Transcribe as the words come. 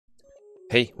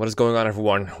Hey, what is going on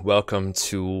everyone? Welcome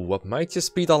to what might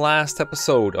just be the last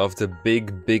episode of the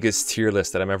biggest tier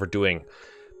list that I'm ever doing.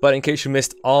 But in case you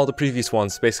missed all the previous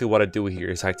ones, basically what I do here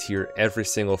is I tier every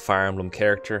single Fire Emblem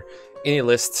character in a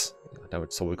list.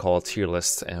 That's what we call a tier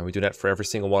list, and we do that for every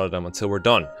single one of them until we're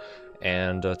done.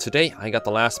 And today I got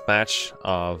the last batch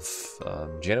of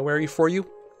January for you.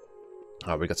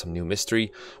 We got some new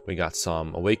mystery, we got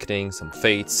some awakening, some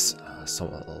fates, some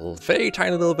very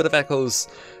tiny little bit of echoes,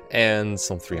 and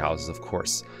some 3 houses, of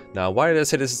course. Now, why did I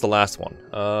say this is the last one?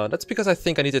 That's because I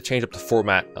think I need to change up the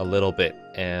format a little bit,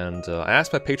 and I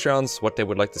asked my Patreons what they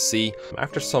would like to see.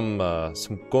 After some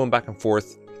going back and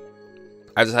forth,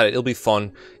 I decided it'll be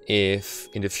fun if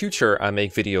in the future I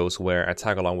make videos where I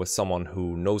tag along with someone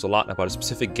who knows a lot about a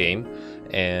specific game,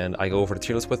 and I go over the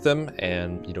tier list with them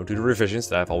and, you know, do the revisions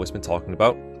that I've always been talking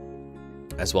about,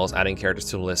 as well as adding characters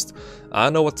to the list. I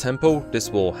don't know what tempo this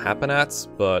will happen at,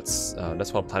 but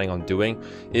that's what I'm planning on doing.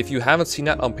 If you haven't seen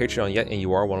that on Patreon yet and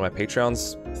you are one of my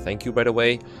Patreons, thank you, by the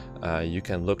way. You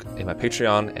can look in my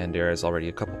Patreon and there is already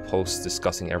a couple posts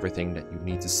discussing everything that you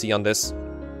need to see on this.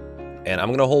 And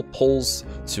I'm gonna hold polls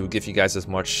to give you guys as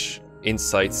much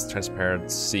insights,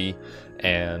 transparency,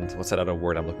 and what's that other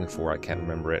word I'm looking for? I can't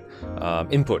remember it.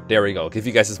 Input, there we go. Give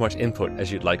you guys as much input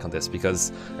as you'd like on this,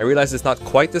 because I realize it's not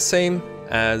quite the same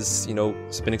as, you know,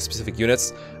 spinning specific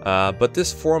units. But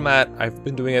this format, I've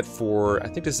been doing it for, I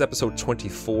think this is episode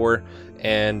 24,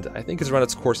 and I think it's run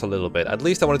its course a little bit. At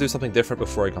least I want to do something different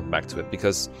before I come back to it,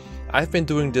 because I've been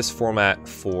doing this format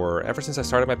for ever since I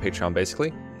started my Patreon,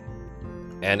 basically.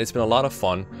 And it's been a lot of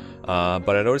fun,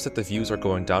 but I noticed that the views are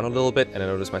going down a little bit, and I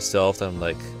noticed myself that I'm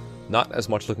like not as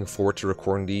much looking forward to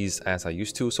recording these as I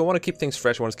used to. So I want to keep things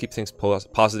fresh, I want to keep things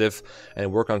positive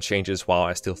and work on changes while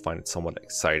I still find it somewhat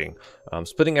exciting.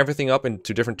 Splitting everything up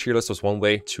into different tier lists was one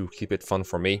way to keep it fun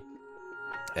for me.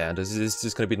 And this is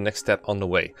just going to be the next step on the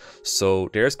way. So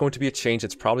there's going to be a change.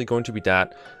 It's probably going to be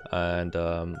that. And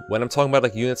when I'm talking about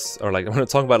like units, or like when I'm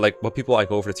talking about like what people I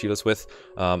go over the tier list with,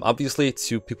 obviously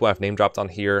 2 people I've name dropped on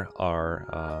here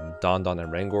are Don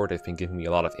and Rangor. They've been giving me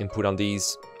a lot of input on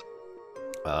these,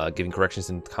 giving corrections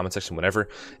in the comment section, whatever.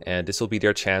 And this will be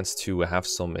their chance to have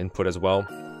some input as well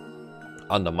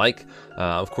on the mic.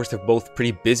 Of course, they're both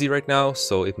pretty busy right now,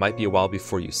 so it might be a while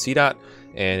before you see that.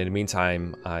 And in the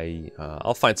meantime,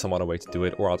 I'll find some other way to do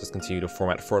it, or I'll just continue to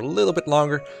format for a little bit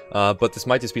longer. But this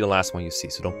might just be the last one you see,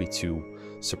 so don't be too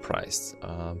surprised.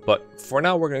 But for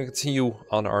now, we're going to continue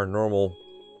on our normal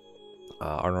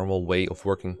way of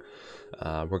working.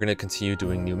 We're going to continue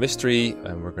doing new mystery,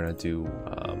 and we're going to do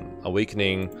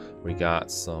awakening. We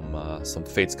got some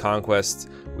Fate's Conquest,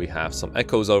 we have some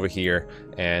echoes over here,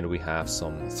 and we have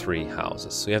some 3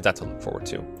 houses. So you have that to look forward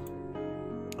to.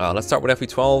 Let's start with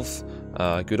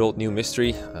FE12. Good old new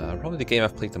mystery. Probably the game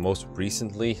I've played the most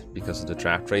recently because of the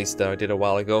draft race that I did a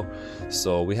while ago.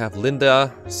 So we have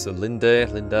Linda, I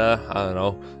don't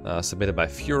know, submitted by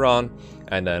Furon,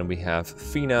 and then we have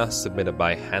Fina, submitted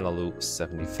by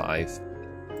Hanalu75.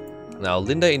 Now,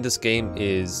 Linda in this game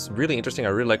is really interesting. I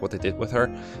really like what they did with her.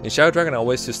 In Shadow Dragon, I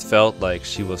always just felt like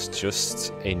she was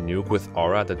just a noob with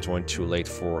aura that joined too late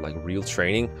for like real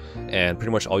training. And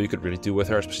pretty much all you could really do with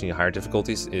her, especially in higher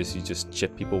difficulties, is you just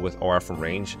chip people with aura from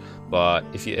range. But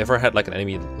if you ever had like an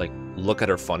enemy like look at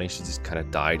her funny, she just kind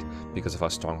of died because of how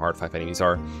strong hard 5 enemies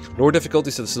are. Lower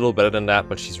difficulties, so it's a little better than that,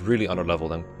 but she's really under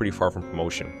leveled and pretty far from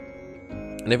promotion.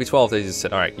 In FE12, they just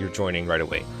said, alright, you're joining right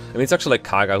away. I mean, it's actually like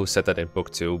Kaga who said that in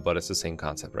book 2, but it's the same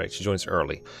concept, right? She joins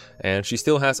early. And she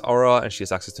still has aura, and she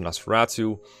has access to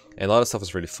Nosferatu, and a lot of stuff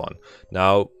is really fun.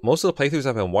 Now, most of the playthroughs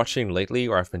I've been watching lately,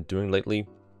 or I've been doing lately,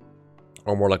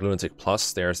 or more like Lunatic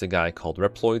Plus, there's a guy called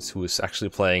Reploids who is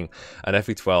actually playing an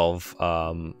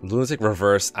FE12 Lunatic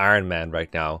Reverse Iron Man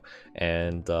right now,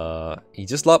 and he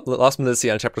just lost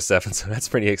Melissa on Chapter 7, so that's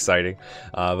pretty exciting.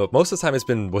 But most of the time it's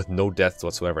been with no deaths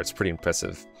whatsoever. It's pretty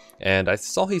impressive. And I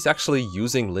saw he's actually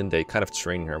using Linde, kind of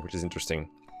training her, which is interesting.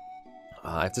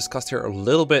 I've discussed her a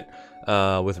little bit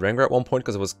with Rengar at one point,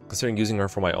 because I was considering using her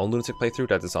for my own Lunatic playthrough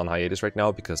that is on hiatus right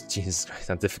now, because Jesus Christ,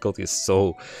 that difficulty is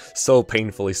so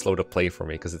painfully slow to play for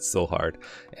me because it's so hard.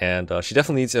 And she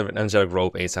definitely needs an Angelic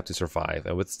Robe ASAP to survive.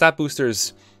 And with stat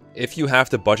boosters, if you have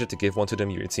the budget to give one to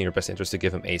them, it's in your best interest to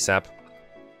give them ASAP.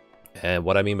 And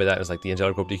what I mean by that is like the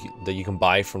angelic robe that you can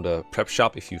buy from the prep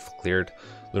shop if you've cleared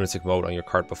lunatic mode on your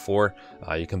cart before.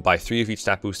 You can buy 3 of each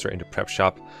stat booster in the prep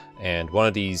shop, and one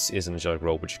of these is an angelic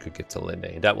robe which you could give to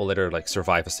Linde, and that will let her like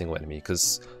survive a single enemy,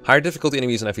 because higher difficulty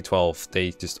enemies on FE12,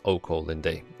 they just OHKO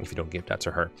Linde if you don't give that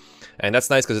to her. And that's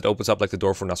nice because it opens up like the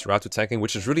door for Nosferatu tanking,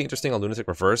 which is really interesting on lunatic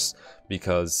reverse,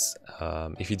 because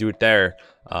if you do it there,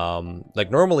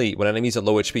 like normally when enemies at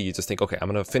low HP, you just think, okay, I'm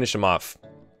gonna finish them off.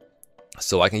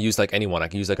 So I can use like anyone. I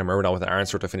can use like a Myrmidon with an Iron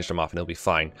Sword to finish them off and it'll be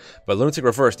fine. But Lunatic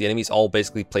Reverse, the enemies all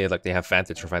basically play it like they have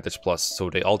Vantage or Vantage Plus. So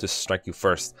they all just strike you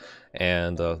first.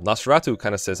 And Nosferatu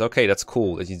kind of says, okay, that's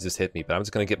cool that you just hit me, but I'm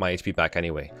just going to get my HP back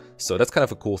anyway. So that's kind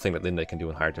of a cool thing that Linde can do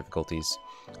in higher difficulties.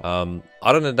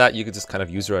 Other than that, you could just kind of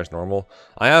use her as normal.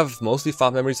 I have mostly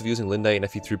fond memories of using Linde in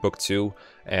FE3 Book 2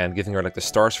 and giving her like the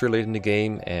Star Sphere late in the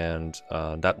game. And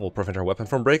that will prevent her weapon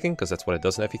from breaking, because that's what it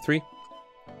does in FE3.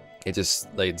 It just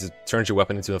turns your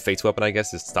weapon into a Fates weapon, I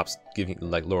guess. It stops giving,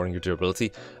 like, lowering your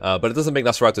durability. But it doesn't make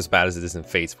Nosferatu as bad as it is in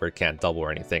Fates, where it can't double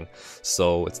or anything.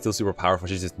 So it's still super powerful.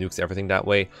 She just nukes everything that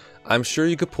way. I'm sure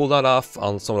you could pull that off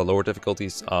on some of the lower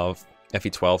difficulties of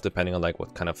FE12, depending on like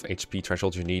what kind of HP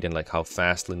threshold you need and like how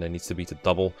fast Linde needs to be to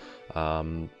double.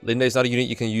 Linde is not a unit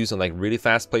you can use on like really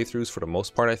fast playthroughs for the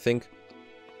most part, I think,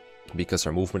 because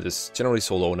her movement is generally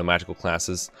so low in the magical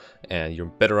classes, and you're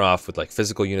better off with like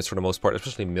physical units for the most part,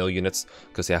 especially mill units,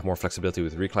 because they have more flexibility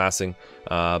with reclassing.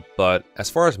 But as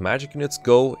far as magic units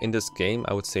go in this game,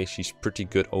 I would say she's pretty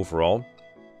good overall.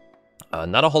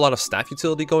 Not a whole lot of staff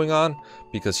utility going on,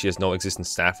 because she has no existing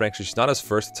staff rank, so she's not as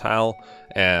versatile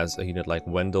as a unit like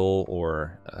Wendell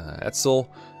or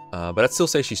Etzel, but I'd still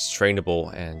say she's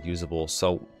trainable and usable.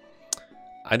 So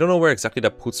I don't know where exactly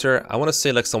that puts her. I want to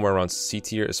say like somewhere around C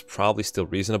tier is probably still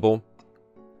reasonable.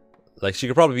 Like she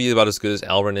could probably be about as good as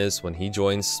Elrin is when he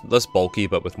joins. Less bulky,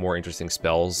 but with more interesting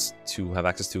spells to have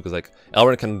access to. Because like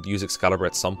Elrin can use Excalibur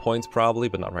at some point probably,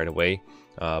 but not right away.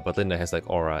 But Linde has like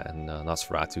Aura and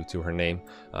Nosferatu to her name.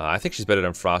 I think she's better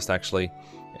than Frost actually.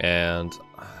 And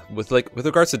with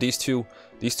regards to these two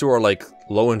are like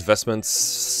low investments,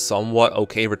 somewhat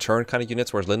okay return kind of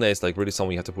units. Whereas Linde is like really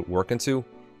someone you have to put work into.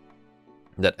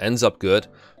 That ends up good,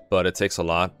 but it takes a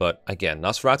lot. But again,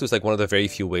 Nosferatu is like one of the very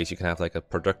few ways you can have like a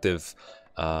productive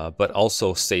but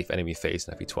also safe enemy phase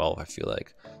in FE12, I feel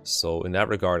like. So in that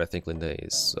regard, I think Linde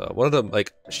is one of the,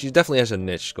 like, she definitely has a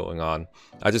niche going on.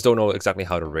 I just don't know exactly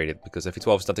how to rate it, because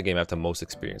FE12 is not the game I have the most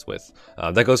experience with.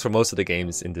 That goes for most of the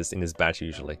games in this batch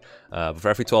usually, but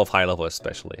for FE12 high level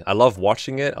especially. I love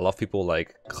watching it. I love people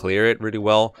like clear it really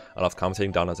well. I love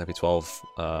commentating down on FE12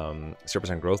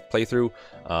 0% growth playthrough.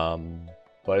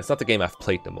 But it's not the game I've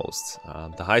played the most.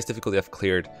 The highest difficulty I've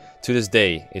cleared to this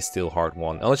day is still Hard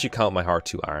 1, unless you count my Hard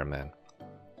 2 Iron Man.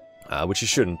 Which you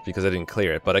shouldn't, because I didn't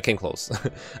clear it, but I came close.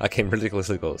 I came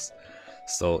ridiculously close.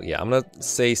 So yeah, I'm gonna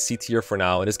say C tier for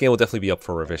now, and this game will definitely be up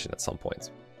for revision at some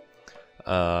point.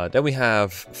 Then we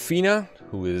have Fina,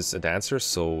 who is a dancer,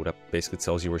 so that basically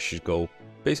tells you where she should go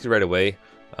basically right away.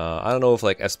 I don't know if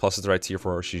like S+ is the right tier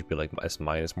for her. She should be like S-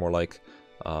 more like.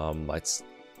 It's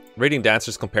rating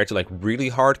dancers compared to like really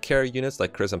hard carry units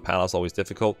like Chris and Pala is always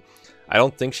difficult. I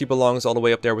don't think she belongs all the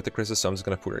way up there with the Chris's, so I'm just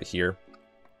gonna put her here.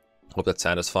 Hope that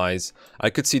satisfies. I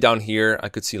could see down here, I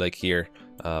could see like here,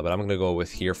 but I'm gonna go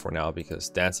with here for now, because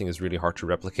dancing is really hard to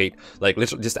replicate. Like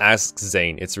literally, just ask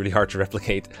Zane, it's really hard to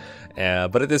replicate,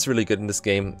 but it is really good in this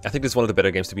game. I think it's one of the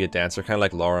better games to be a dancer, kind of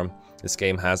like Lorem. This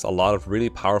game has a lot of really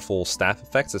powerful staff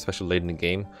effects, especially late in the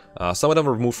game. Some of them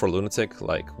are removed for Lunatic,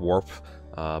 like Warp.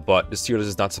 But this tier list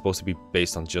is not supposed to be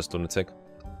based on just Lunatic.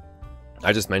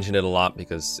 I just mentioned it a lot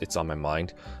because it's on my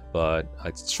mind, but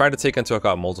I try to take into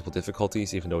account multiple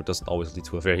difficulties, even though it doesn't always lead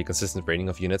to a very consistent rating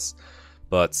of units.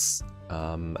 But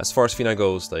as far as Fina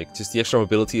goes, like, just the extra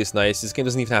mobility is nice. This game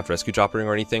doesn't even have rescue dropping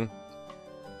or anything,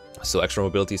 so extra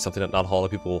mobility is something that not a lot of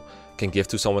people can give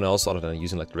to someone else other than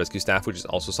using like the rescue staff, which is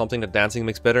also something that dancing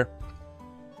makes better.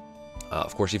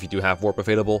 Of course, if you do have Warp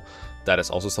available, that is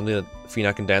also something that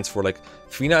Fina can dance for. Like,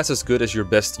 Fina is as good as your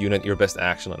best unit, your best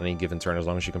action on any given turn, as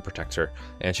long as you can protect her,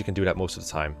 and she can do that most of the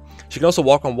time. She can also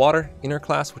walk on water in her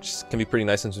class, which can be pretty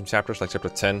nice in some chapters, like chapter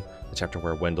 10, the chapter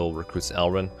where Wendell recruits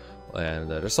Elrin, and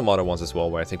there's some other ones as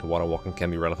well where I think the water walking can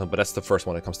be relevant, but that's the first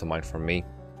one that comes to mind for me.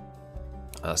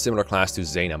 Similar class to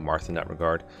Zane and Marth in that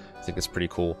regard. I think it's pretty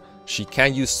cool. She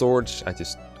can use swords, I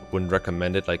just wouldn't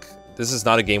recommend it. Like, this is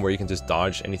not a game where you can just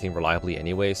dodge anything reliably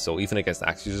anyway, so even against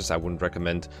axe users, I wouldn't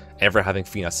recommend ever having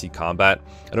Fina see combat.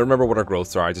 I don't remember what her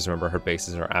growths are, I just remember her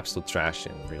bases are absolute trash,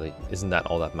 and really, isn't that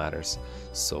all that matters?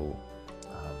 So,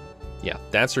 yeah,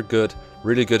 Dancer good,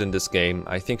 really good in this game.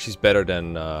 I think she's better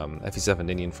than FE7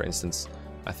 Indian, for instance.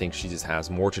 I think she just has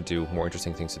more to do, more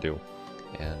interesting things to do.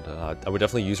 And I would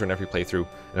definitely use her in every playthrough.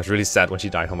 And I was really sad when she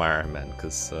died on my Iron Man,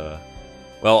 because,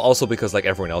 well, also because like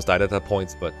everyone else died at that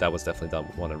point, but that was definitely the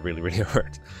one that really, really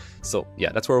hurt. So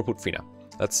yeah, that's where we'll put Fina.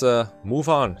 Let's move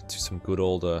on to some good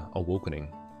old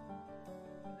Awakening.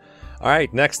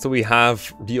 Alright, next we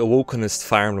have the Awokenest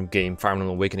Fire Emblem game, Fire Emblem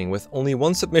Awakening, with only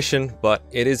one submission, but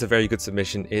it is a very good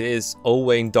submission. It is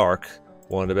Owain Dark,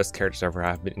 one of the best characters ever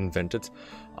have been invented.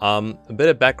 A bit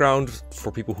of background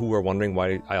for people who are wondering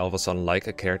why I all of a sudden like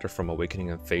a character from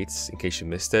Awakening and Fates, in case you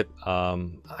missed it.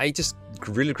 I just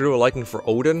really grew a liking for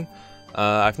Odin.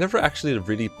 I've never actually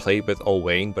really played with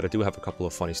Owain, but I do have a couple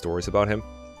of funny stories about him.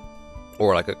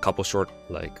 Or like a couple short,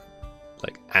 like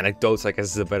anecdotes, I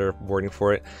guess is a better wording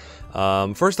for it.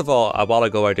 First of all, a while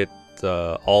ago I did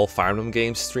the all Fire Emblem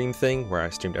games stream thing, where I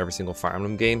streamed every single Fire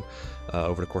Emblem game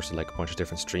over the course of like a bunch of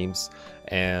different streams.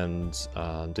 And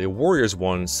the Warriors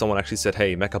one, someone actually said,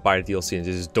 hey, Mekkah, buy the DLC, and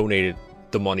they just donated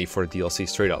the money for the DLC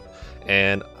straight up.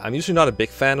 And I'm usually not a big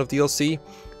fan of DLC,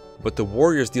 but the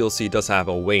Warriors DLC does have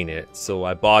Owain in it, so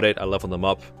I bought it, I leveled them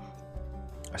up.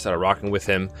 I started rocking with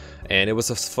him, and it was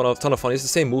a ton of fun. It's the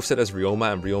same moveset as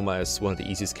Ryoma, and Ryoma is one of the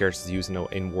easiest characters to use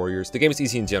in Warriors. The game is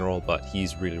easy in general, but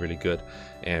he's really, really good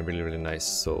and really, really nice.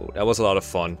 So that was a lot of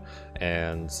fun,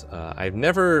 and I've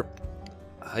never...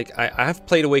 I have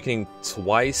played Awakening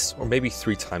twice, or maybe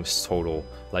 3 times total,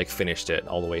 like finished it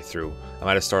all the way through. I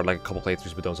might have started like a couple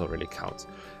playthroughs, but those don't really count.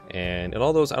 And in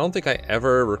all those, I don't think I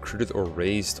ever recruited or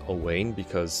raised Owain,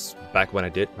 because back when I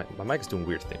did, my mic is doing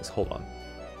weird things. Hold on.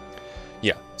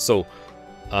 Yeah, so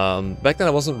back then I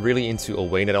wasn't really into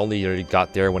Owain. I only really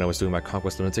got there when I was doing my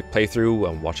Conquest Lunatic playthrough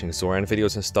and watching Zoran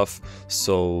videos and stuff.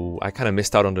 So I kind of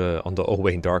missed out on the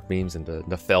Owain Dark memes and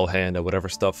the Fell Hand or whatever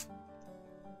stuff.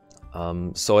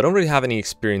 So I don't really have any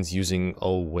experience using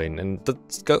Owain, and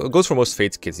that goes for most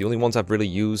Fates kids. The only ones I've really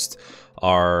used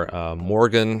are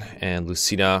Morgan and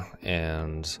Lucina,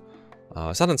 and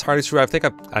it's not entirely true. I think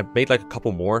I made like a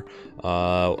couple more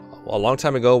a long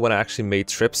time ago when I actually made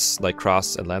trips, like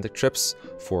cross-Atlantic trips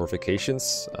for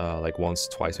vacations, like once,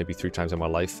 twice, maybe 3 times in my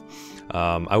life.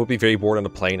 I would be very bored on the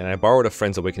plane, and I borrowed a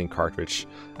friend's Awakening cartridge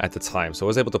at the time, so I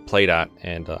was able to play that,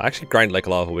 and I actually grinded like a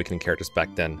lot of Awakening characters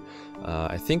back then.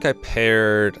 I think I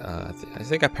paired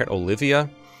Olivia,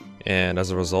 and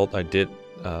as a result I did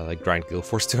like grind Guild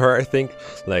Force to her, I think,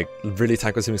 like really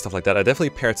time consuming stuff like that. I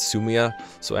definitely paired Sumia,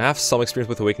 so I have some experience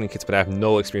with Awakening kits, but I have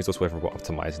no experience whatsoever with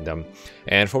optimizing them.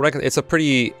 And from what it's a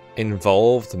pretty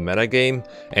involved meta game,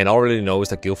 and all I really know is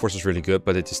that Guild Force is really good,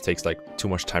 but it just takes like too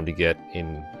much time to get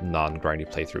in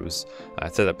non-grindy playthroughs. I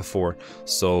said that before,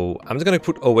 so I'm just gonna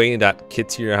put Owain in that kit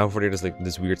tier. However, there's like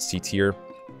this weird C tier,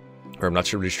 or I'm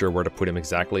not really sure where to put him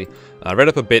exactly. I read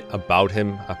up a bit about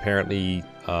him. Apparently,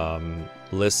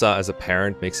 Lissa as a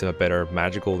parent makes him a better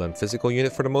magical than physical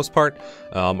unit for the most part,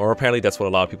 or apparently that's what a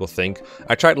lot of people think.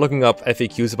 I tried looking up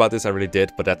FAQs about this, I really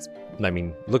did, but that's, I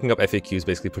mean, looking up FAQs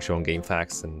basically puts your own game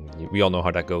facts, and we all know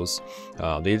how that goes.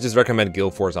 They just recommend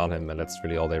Guild Force on him, and that's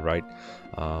really all they write.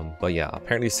 But yeah,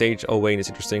 apparently Sage Owain is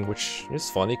interesting, which is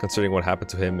funny considering what happened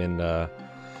to him in,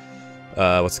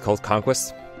 what's it called,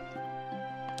 Conquest?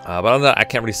 But other than that, I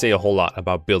can't really say a whole lot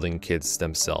about building kids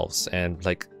themselves, and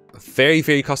like very,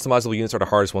 very customizable units are the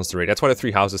hardest ones to rate. That's why the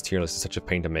 3 houses tier list is such a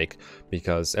pain to make,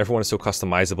 because everyone is so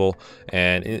customizable.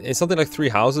 And in something like 3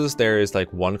 houses, there is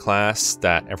like one class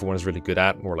that everyone is really good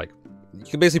at, or like you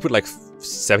can basically put like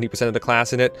 70% of the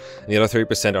class in it, and the other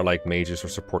 30% are like mages or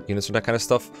support units or that kind of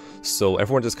stuff. So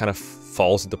everyone just kind of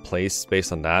falls into place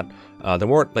based on that. The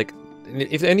more like,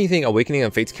 if anything, Awakening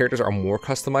and Fates characters are more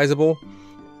customizable,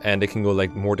 and they can go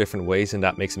like more different ways, and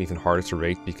that makes them even harder to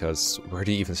rate, because where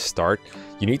do you even start?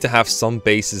 You need to have some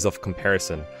basis of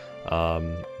comparison.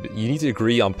 You need to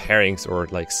agree on pairings or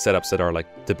like setups that are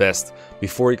like the best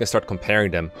before you can start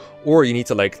comparing them, or you need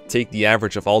to like take the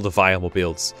average of all the viable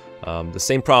builds. The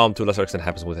same problem to a lesser extent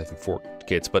happens with FE4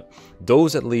 kits, but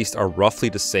those at least are roughly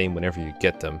the same whenever you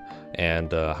get them,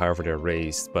 and however they're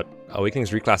raised. But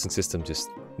Awakening's reclassing system just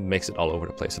makes it all over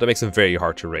the place, so that makes them very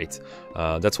hard to rate.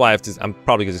 That's why I'm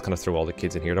probably just gonna throw all the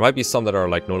kids in here. There might be some that are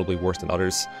like notably worse than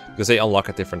others, because they unlock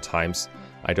at different times.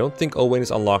 I don't think Owain is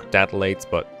unlocked that late,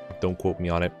 but don't quote me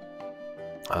on it.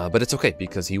 But it's okay,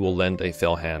 because he will lend a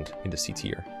Fell Hand in the C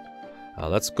tier.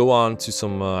 Let's go on to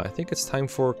some, I think it's time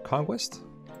for Conquest?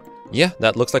 Yeah,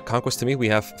 that looks like Conquest to me. We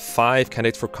have 5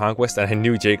 candidates for Conquest, and I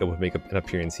knew Jacob would make an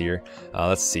appearance here.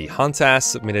 Let's see, Huntas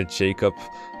submitted Jacob,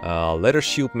 Letter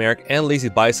Shield Merrick, and Lazy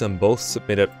Bison both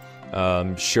submitted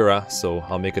Shura, so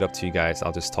I'll make it up to you guys.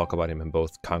 I'll just talk about him in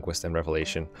both Conquest and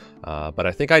Revelation. But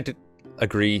I think I did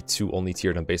agree to only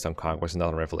tier them based on Conquest and not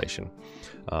on Revelation.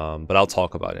 But I'll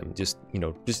talk about him, just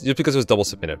because it was double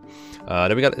submitted.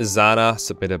 Then we got Izana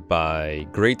submitted by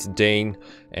Great Dane,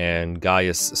 and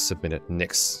Gaius submitted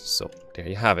Nyx. So there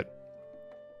you have it.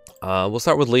 We'll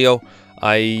start with Leo.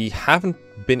 I haven't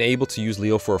been able to use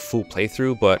Leo for a full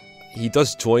playthrough, but he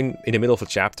does join in the middle of a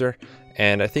chapter,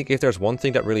 and I think if there's one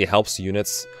thing that really helps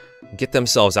units get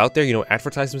themselves out there,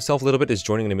 advertise themselves a little bit, is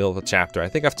joining in the middle of a chapter. I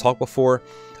think I've talked before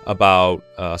about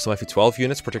some FE12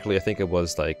 units, particularly I think it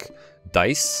was like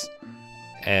Dice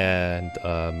and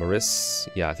Maris,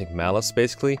 yeah, I think Malice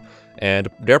basically, and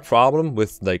their problem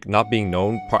with like not being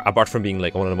known, apart from being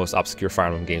like one of the most obscure Fire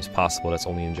Emblem games possible that's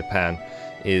only in Japan,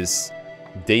 is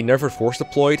they never force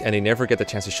deployed and they never get the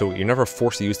chance to show. You're never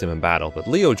forced to use them in battle. But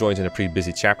Leo joins in a pretty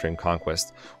busy chapter in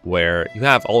Conquest where you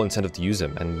have all incentive to use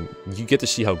him, and you get to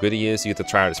see how good he is. You get to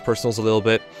try out his personals a little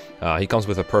bit. He comes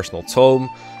with a personal tome.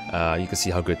 You can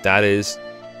see how good that is.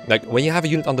 Like when you have a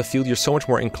unit on the field, you're so much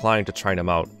more inclined to try them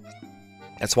out.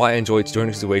 That's why I enjoyed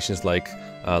joining situations like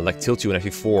Tilt You in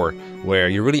FE4, where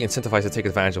you're really incentivized to take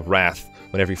advantage of Wrath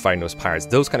whenever you fight those pirates.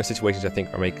 Those kind of situations I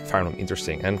think make Fire Emblem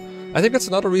interesting, and I think that's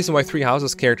another reason why Three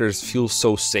Houses characters feel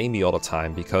so samey all the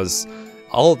time, because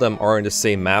all of them are in the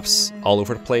same maps all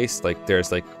over the place. Like there's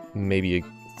like maybe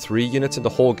 3 units in the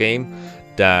whole game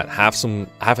that have an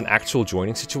actual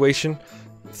joining situation.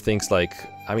 Things like,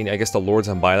 I mean, I guess the Lords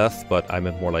and Byleth, but I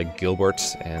meant more like Gilbert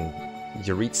and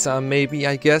Yuritsa maybe,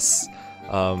 I guess.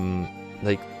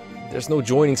 Like there's no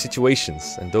joining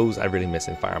situations, and those I really miss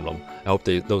in Fire Emblem. I hope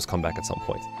those come back at some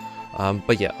point.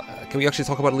 But yeah, can we actually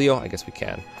talk about Leo? I guess we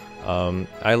can.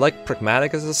 I like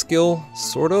Pragmatic as a skill,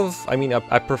 sort of. I mean,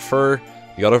 I prefer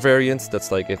the other variant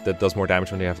that's like if that does more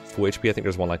damage when they have full HP. I think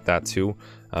there's one like that too.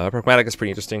 Pragmatic is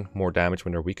pretty interesting, more damage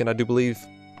when they're weakened, I do believe.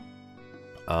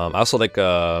 I also like,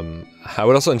 I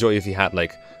would also enjoy if you had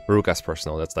like Maruka's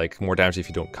personal, that's like more damage if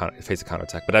you don't face a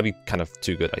counterattack, but that'd be kind of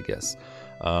too good, I guess.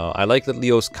 I like that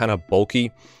Leo's kind of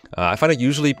bulky. I find that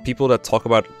usually people that talk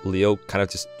about Leo kind of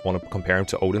just want to compare him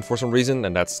to Odin for some reason,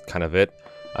 and that's kind of it.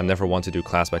 I'm never one to do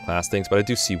class by class things, but I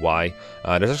do see why.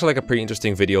 There's actually like a pretty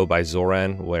interesting video by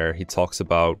Zoran where he talks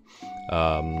about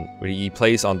where he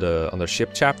plays on the ship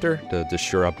chapter, the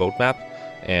Shura boat map,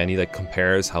 and he like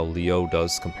compares how Leo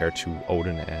does compared to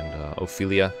Odin and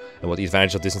Ophelia, and what the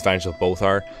advantages and disadvantages of both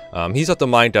are. He's of the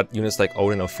mind that units like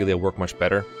Odin and Ophelia work much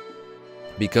better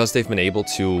because they've been able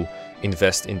to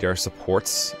invest in their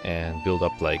supports and build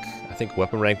up, like, I think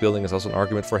weapon rank building is also an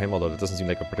argument for him, although it doesn't seem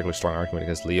like a particularly strong argument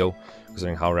against Leo,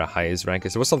 considering how high his rank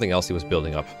is. There was something else he was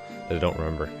building up that I don't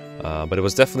remember, but it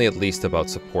was definitely at least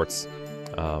about supports.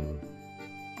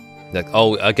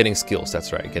 Getting skills,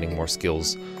 that's right, getting more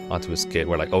skills onto his kit,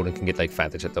 where like Odin can get like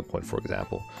Vantage at that point, for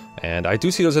example. And I do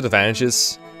see those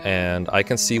advantages, and I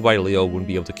can see why Leo wouldn't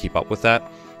be able to keep up with that.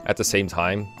 At the same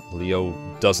time, Leo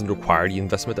doesn't require the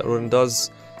investment that Odin does,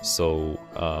 so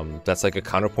that's like a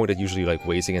counterpoint that usually like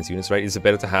weighs against units, right? Is it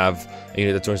better to have a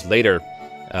unit that joins later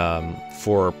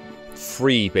for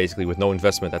free, basically with no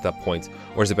investment at that point,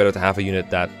 or is it better to have a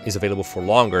unit that is available for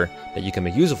longer, that you can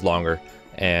make use of longer,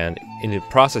 and in the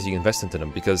process you invest into them?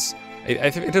 Because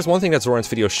if there's one thing that Zoran's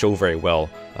videos show very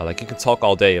well, like you can talk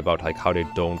all day about like how they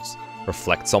don't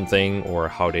reflect something, or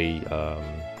how they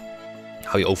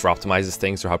how he over-optimizes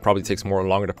things, or how it probably takes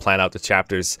longer to plan out the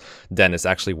chapters than it's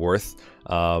actually worth.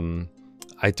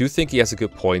 I do think he has a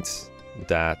good point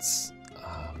that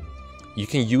you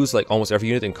can use like almost every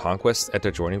unit in Conquest at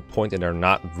their joining point, and they're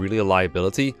not really a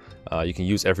liability. You can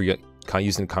use every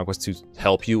unit in Conquest to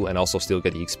help you and also still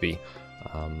get EXP.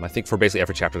 I think for basically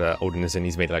every chapter that Odin is in,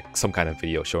 he's made like some kind of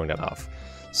video showing that off.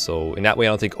 So in that way, I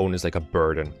don't think Odin is like a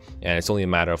burden, and it's only a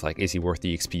matter of like, is he worth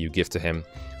the XP you give to him,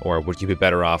 or would you be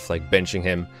better off like benching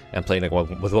him and playing like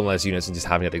with one less units and just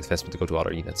having that investment to go to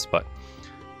other units? But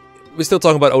we're still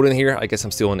talking about Odin here. I guess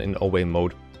I'm still in Owe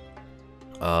mode.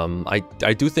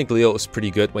 I do think Leo is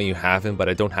pretty good when you have him, but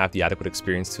I don't have the adequate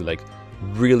experience to like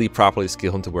really properly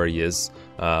skill him to where he is.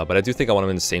 But I do think I want him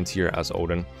in the same tier as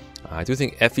Odin. I do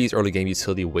think Effie's early game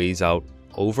utility weighs out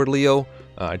over Leo.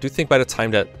 I do think by the time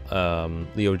that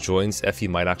Leo joins, Effie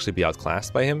might actually be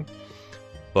outclassed by him,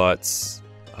 but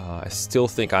I still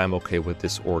think I'm okay with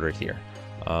this order here.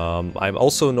 I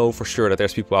also know for sure that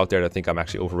there's people out there that think I'm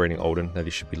actually overrating Odin, that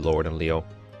he should be lower than Leo,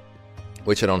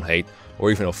 which I don't hate,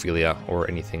 or even Ophelia or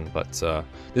anything, but this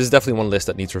is definitely one list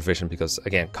that needs revision because,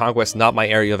 again, Conquest, not my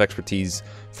area of expertise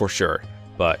for sure,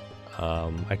 but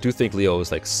I do think Leo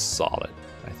is like solid.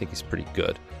 I think he's pretty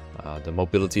good. The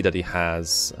mobility that he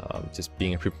has, just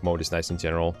being a pre-promote is nice in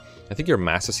general. I think your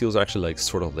Master Seals are actually like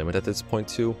sort of limited at this point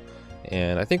too.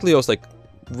 And I think Leo's like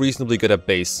reasonably good at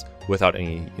base without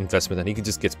any investment, and he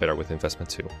just gets better with investment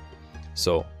too.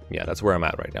 So yeah, that's where I'm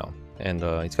at right now. And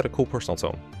he's got a cool personal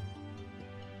tone.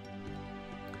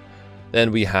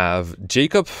 Then we have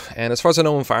Jacob, and as far as I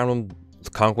know in Fire Emblem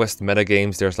Conquest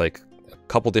metagames, there's like a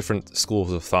couple different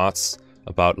schools of thoughts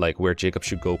about like where Jacob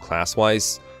should go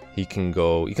class-wise. He can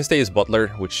stay as Butler,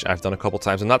 which I've done a couple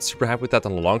times. I'm not super happy with that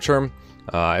in the long term.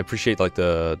 I appreciate like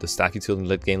the stack utility in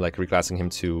late game, like reclassing him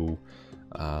to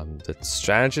the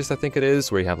Strategist, I think it is,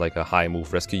 where you have like a high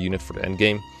move rescue unit for the end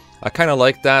game. I kind of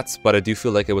like that, but I do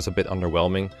feel like it was a bit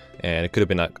underwhelming, and it could have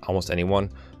been like almost anyone.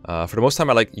 For the most time,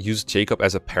 I like use Jacob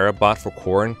as a parabot for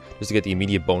Corrin, just to get the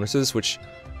immediate bonuses, which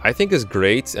I think is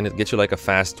great, and it gets you like a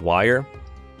fast Dwyer,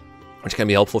 which can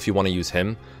be helpful if you want to use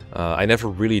him. I never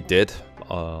really did,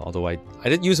 although I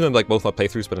did use him in like both my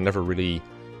playthroughs, but I never really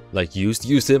like used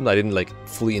him. I didn't like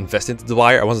fully invest into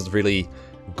Dwyer. I wasn't really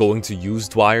going to use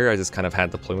Dwyer. I just kind of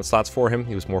had deployment slots for him.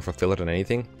 He was more of a filler than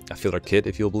anything, a filler kid,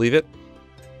 if you'll believe it.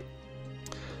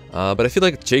 But I feel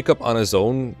like Jacob on his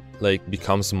own like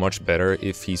becomes much better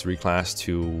if he's reclassed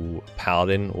to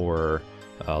Paladin or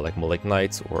like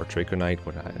Malignite or Draconite.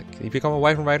 Can he become a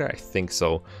Wyvern Rider? I think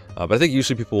so. But I think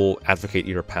usually people advocate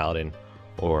either Paladin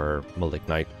or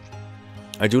Malignite.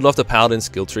 I do love the Paladin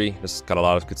skill tree. It's got a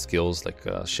lot of good skills like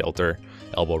Shelter,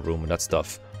 Elbow Room, and that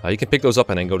stuff. You can pick those up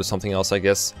and then go to something else, I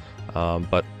guess.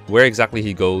 But where exactly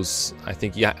he goes, I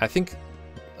think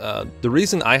the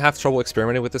reason I have trouble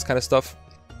experimenting with this kind of stuff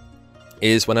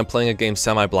is when I'm playing a game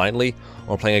semi-blindly,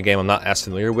 or playing a game I'm not as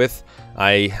familiar with,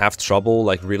 I have trouble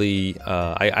like really,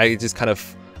 I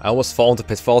almost fall into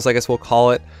pitfalls, I guess we'll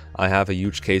call it. I have a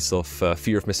huge case of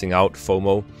fear of missing out,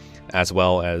 FOMO, as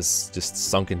well as just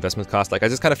sunk investment cost. Like I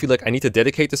just kind of feel like I need to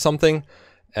dedicate to something,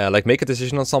 like make a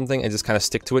decision on something and just kind of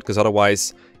stick to it, because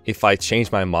otherwise, if I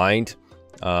change my mind,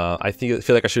 I feel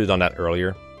like I should have done that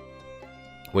earlier.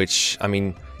 Which, I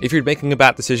mean, if you're making a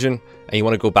bad decision and you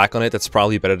want to go back on it, that's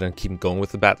probably better than keep going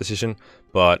with the bad decision.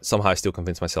 But somehow I still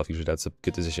convince myself usually that's a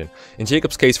good decision. In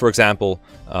Jacob's case, for example,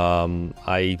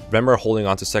 I remember holding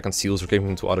on to second seals or giving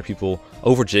them to other people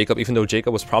over Jacob, even though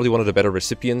Jacob was probably one of the better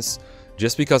recipients,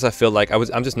 just because I feel like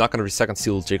I'm just not going to second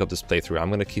seal Jacob this playthrough. I'm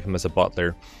going to keep him as a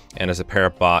butler and as a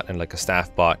parrot bot and like a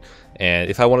staff bot.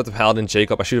 And if I wanted to paladin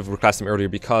Jacob, I should have reclassed him earlier,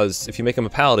 because if you make him a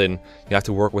paladin, you have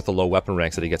to work with the low weapon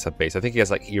ranks that he gets at base. I think he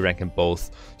has like E rank in both.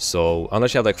 So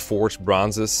unless you have like forged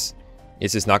bronzes,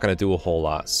 it's just not going to do a whole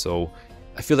lot. So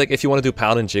I feel like if you want to do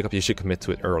Paladin Jacob, you should commit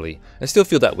to it early. I still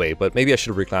feel that way, but maybe I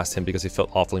should have reclassed him because he felt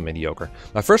awfully mediocre.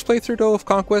 My first playthrough though of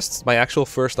Conquest, my actual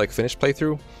first like finished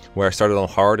playthrough, where I started on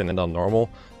hard and ended on normal,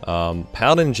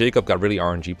 Paladin Jacob got really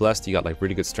RNG blessed. He got like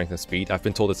really good strength and speed. I've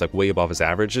been told it's like way above his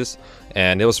averages,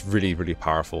 and it was really, really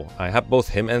powerful. I have both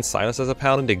him and Silas as a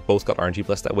Paladin. They both got RNG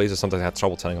blessed that way, so sometimes I had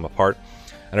trouble telling them apart,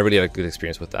 and I really had a good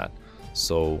experience with that.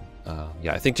 So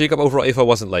yeah, I think Jacob overall, if I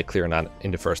wasn't like clear on that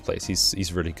in the first place,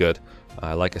 he's really good.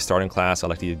 I like his starting class. I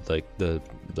like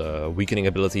the weakening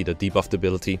ability, the debuffed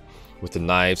ability with the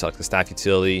knives. I like the staff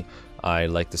utility. I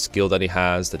like the skill that he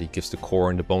has, that he gives to core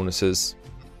and the bonuses.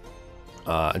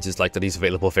 I just like that he's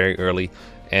available very early,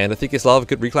 and I think there's a lot of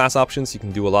good reclass options. You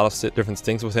can do a lot of different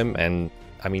things with him, and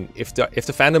I mean, if the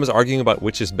fandom is arguing about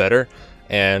which is better,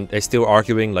 and they're still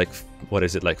arguing like, what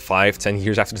is it, like 5-10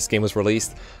 years after this game was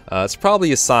released, it's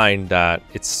probably a sign that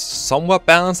it's somewhat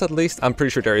balanced at least. I'm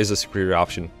pretty sure there is a superior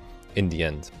option in the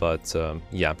end, but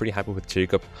yeah, I'm pretty happy with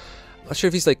Jacob. I'm not sure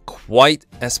if he's like quite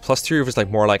S+ tier, or if it's like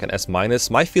more like an S-.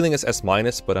 My feeling is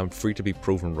S-, but I'm free to be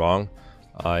proven wrong.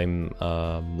 I'm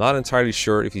not entirely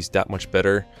sure if he's that much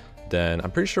better than,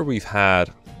 I'm pretty sure we've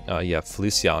had yeah,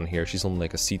 Felicia on here. She's only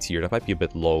like a C tier. That might be a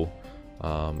bit low.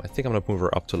 I think I'm gonna move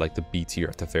her up to like the B tier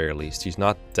at the very least. She's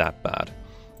not that bad,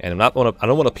 and I don't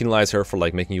want to penalize her for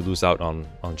like making you lose out on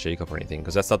Jacob or anything,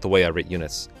 because that's not the way I rate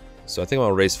units. So I think I'm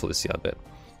gonna raise Felicia a bit.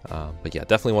 But yeah,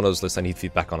 definitely one of those lists I need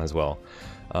feedback on as well.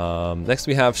 Next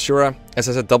we have Shura. As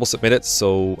I said, double submitted,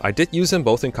 so I did use him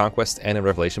both in Conquest and in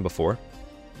Revelation before.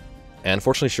 And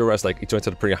unfortunately, Shura is like, he joins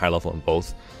at a pretty high level in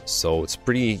both, so it's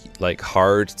pretty like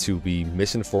hard to be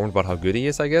misinformed about how good he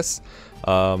is, I guess.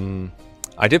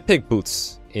 I did pick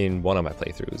Boots in one of my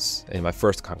playthroughs, in my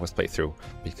first Conquest playthrough,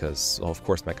 because well, of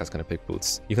course Mekkah's gonna pick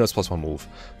Boots, even though it's +1 move.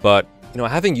 But you know,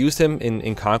 having used him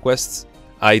in Conquest,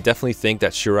 I definitely think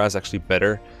that Shura is actually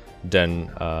better than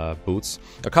Boots.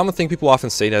 A common thing people often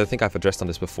say, that I think I've addressed on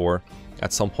this before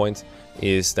at some point,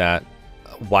 is that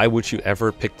why would you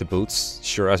ever pick the Boots?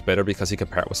 Shura is better because you can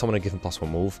pair it with someone and give him +1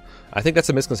 move. I think that's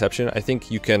a misconception. I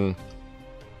think you can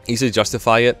easily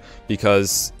justify it,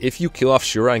 because if you kill off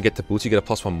Shura and get the boots, you get a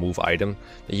 +1 move item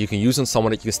that you can use on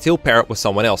someone that you can still pair up with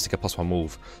someone else to get +1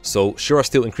 move. So Shura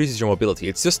still increases your mobility.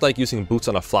 It's just like using boots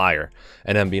on a flyer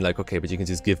and then being like, okay, but you can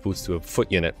just give boots to a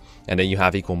foot unit and then you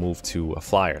have equal move to a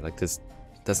flyer. Like this,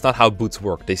 that's not how boots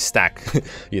work. They stack,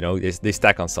 you know, they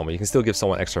stack on someone. You can still give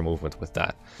someone extra movement with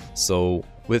that. So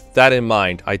with that in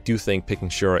mind, I do think picking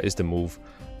Shura is the move,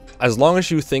 as long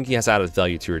as you think he has added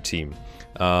value to your team.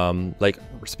 Like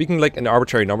speaking like in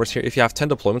arbitrary numbers here, if you have 10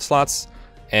 deployment slots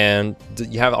and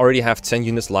you already have 10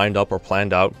 units lined up or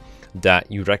planned out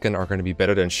that you reckon are going to be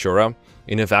better than Shura,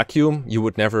 in a vacuum you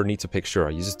would never need to pick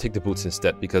Shura. You just take the boots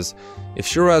instead, because if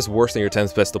Shura is worse than your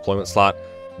 10th best deployment slot,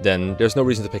 then there's no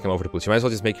reason to pick him over the boots. You might as well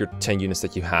just make your 10 units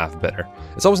that you have better.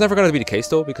 It's almost never going to be the case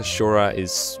though, because Shura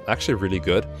is actually really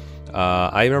good.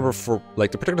 I remember for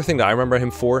like the particular thing that I remember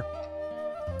him for,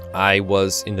 I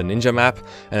was in the ninja map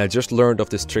and I just learned of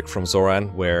this trick from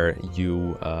Zoran where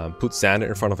you put Xander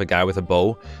in front of a guy with a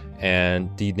bow, and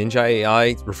the ninja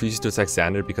AI refuses to attack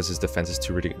Xander because his defense is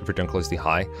too ridiculously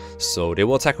high. So they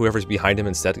will attack whoever's behind him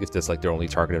instead if that's like their only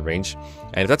targeted range.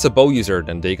 And if that's a bow user,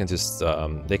 then they can just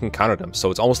they can counter them. So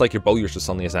it's almost like your bow user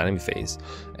suddenly has an enemy phase.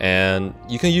 And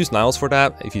you can use Niles for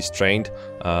that if he's trained.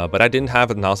 But I didn't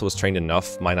have a Niles that was trained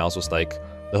enough. My Niles was like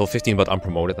level 15 but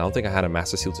unpromoted. I don't think I had a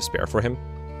Master Seal to spare for him.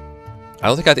 I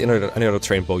don't think I had any other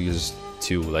trained bow users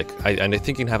too. Like, and I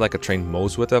think you can have like a trained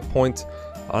Mozu at that point.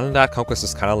 Other than that, Conquest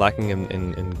is kind of lacking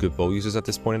in good bow users at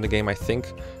this point in the game, I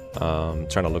think. Trying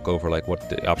to look over like what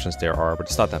the options there are, but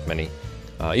it's not that many.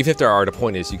 Even if there are, the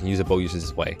point is you can use a bow user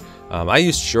this way. I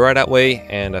used Shura that way,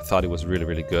 and I thought it was really,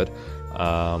 really good.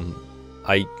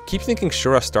 I keep thinking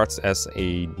Shura starts as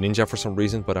a ninja for some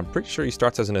reason, but I'm pretty sure he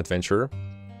starts as an adventurer.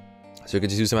 So you can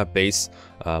just use them at base.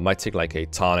 Might take like a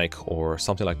tonic or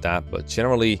something like that, but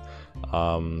generally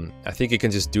I think you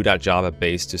can just do that job at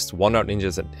base, just one out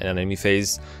ninjas at an enemy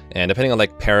phase, and depending on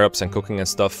like pair-ups and cooking and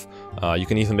stuff, you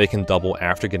can even make him double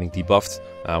after getting debuffed,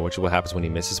 which is what happens when he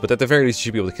misses. But at the very least, you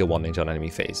should be able to kill one ninja on enemy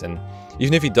phase, and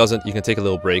even if he doesn't, you can take a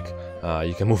little break,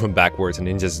 you can move him backwards, and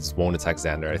ninjas just won't attack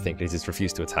Xander. I think they just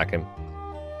refuse to attack him.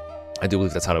 I do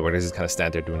believe that's how it works. They just kind of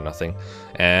stand there doing nothing.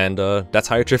 And that's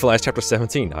how you trivialize Chapter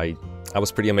 17. I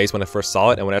was pretty amazed when I first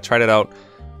saw it, and when I tried it out,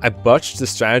 I botched the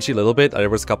strategy a little bit. There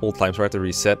was a couple of times where I had to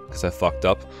reset because I fucked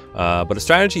up. But the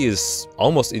strategy is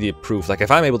almost idiot-proof. Like,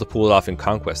 if I'm able to pull it off in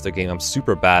Conquest, a game I'm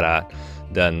super bad at,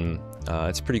 then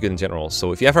it's pretty good in general.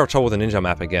 So if you ever have trouble with a ninja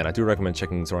map again, I do recommend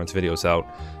checking Zoran's videos out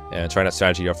and trying that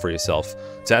strategy out for yourself.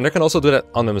 Xander can also do that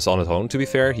on his own, to be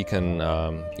fair. He can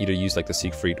either use like the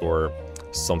Siegfried or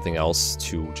something else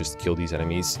to just kill these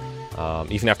enemies.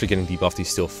 Even after getting debuffed, he's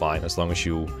still fine as long as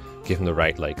you give him the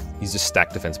right, like, he's just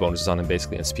stacked defense bonuses on him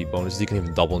basically and speed bonuses. He can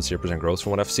even double in 0% growth from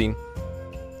what I've seen.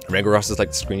 Rangoros is like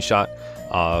the screenshot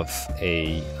of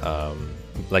a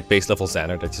like base level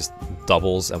Xander that just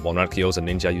doubles and one-round KOs a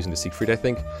ninja using the Siegfried, I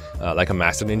think. Like a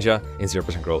master ninja in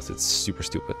 0% growth. It's super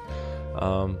stupid.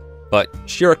 But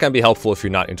Shura can be helpful if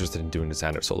you're not interested in doing the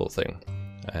Xander solo thing.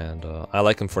 And I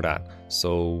like him for that.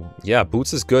 So yeah,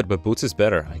 Boots is good, but Boots is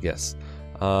better, I guess.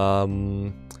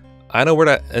 I don't know where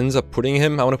that ends up putting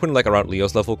him. I want to put him like around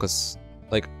Leo's level, because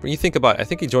like when you think about it, I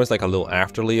think he joins like a little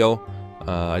after Leo.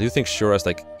 I do think Shura is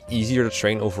like easier to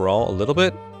train overall a little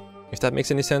bit, if that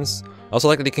makes any sense. I also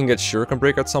like that he can get Shuriken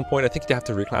Breaker at some point. I think you have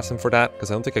to reclass him for that,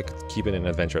 because I don't think I could keep it in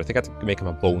Adventure. I think I had to make him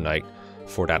a Bow Knight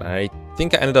for that. And I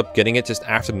think I ended up getting it just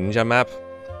after the Ninja map,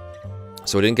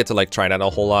 so I didn't get to like try that a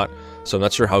whole lot. So I'm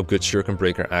not sure how good Shuriken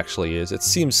Breaker actually is. It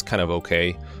seems kind of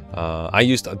okay. I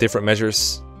used different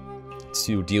measures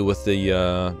to deal with the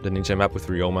Ninja map with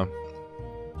Ryoma.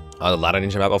 The ladder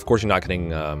Ninja map. Of course, you're not getting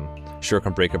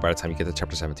Shuriken Breaker by the time you get to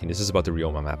Chapter 17. This is about the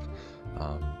Ryoma map.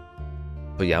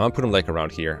 But yeah, I'm gonna put him like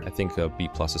around here. I think B+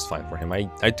 is fine for him.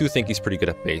 I do think he's pretty good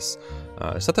at base.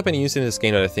 There's not that many units in this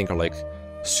game that I think are like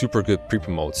super good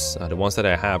pre-promotes. The ones that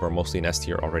I have are mostly in S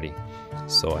tier already.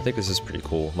 So I think this is pretty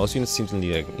cool. Most units seem to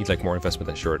need like more investment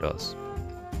than Shura does.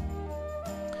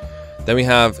 Then we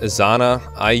have Izana.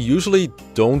 I usually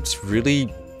don't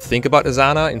really think about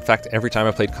Izana. In fact, every time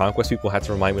I played Conquest, people had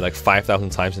to remind me like 5,000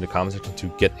 times in the comment section to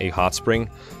get a Hot Spring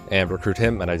and recruit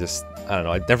him. And I don't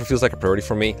know, it never feels like a priority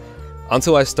for me.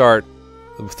 Until I start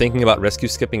thinking about rescue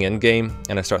skipping endgame,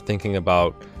 and I start thinking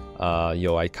about,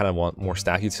 I kind of want more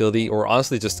staff utility, or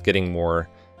honestly just getting more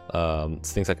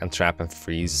things like Entrap and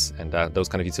Freeze and those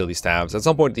kind of utility stabs. At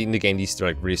some point in the game, these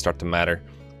like really start to matter,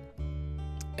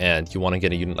 and you want to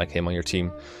get a unit like him on your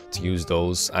team to use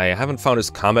those. I haven't found his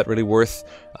combat really worth.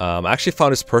 I actually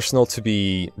found his personal to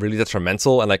be really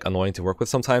detrimental and like annoying to work with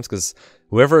sometimes, because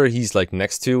whoever he's like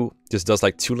next to just does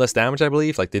like 2 less damage, I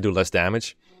believe. Like they do less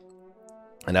damage.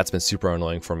 And that's been super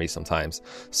annoying for me sometimes.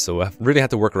 So I've really had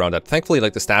to work around that. Thankfully,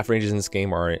 like the staff ranges in this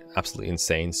game are absolutely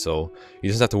insane. So you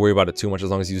just have to worry about it too much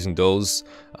as long as you're using those.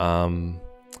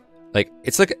 Like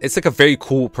it's like a very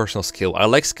cool personal skill. I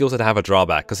like skills that have a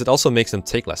drawback because it also makes them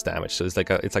take less damage. So it's like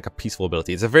a peaceful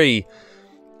ability. It's a very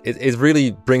it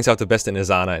really brings out the best in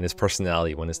Azana and his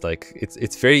personality when it's like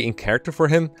it's very in character for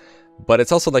him, but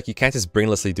it's also like you can't just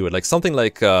brainlessly do it. Like something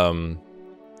like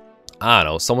I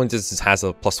don't know, someone just has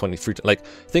a plus 20 free, like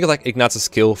think of like Ignat's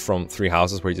skill from Three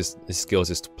Houses where his skill is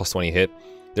just plus 20 hit.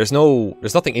 There's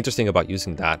nothing interesting about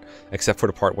using that except for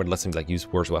the part where it lets him like use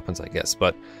worse weapons, I guess.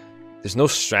 But there's no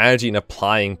strategy in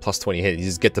applying plus 20 hit. You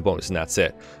just get the bonus and that's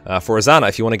it. For Azana,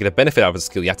 if you want to get a benefit out of the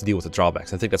skill, you have to deal with the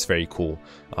drawbacks. I think that's very cool.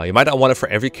 You might not want it for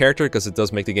every character because it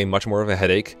does make the game much more of a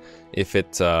headache if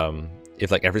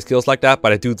like every skill is like that.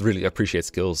 But I do really appreciate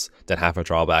skills that have a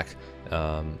drawback,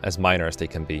 as minor as they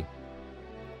can be.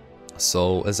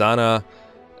 So Azana,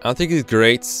 I don't think he's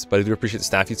great, but I do appreciate the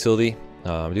staff utility.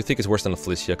 I do think it's worse than the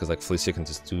Felicia because like Felicia can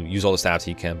just use all the stats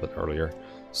he can, but earlier.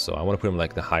 So I want to put him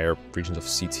like the higher regions of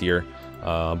C tier.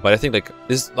 But I think like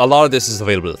a lot of this is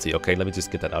availability. Okay, let me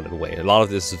just get that out of the way. A lot of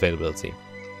this is availability.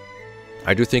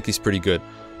 I do think he's pretty good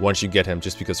once you get him,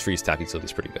 just because free staff utility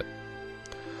is pretty good.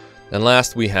 And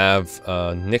last we have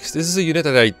Nyx. This is a unit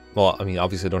that I mean,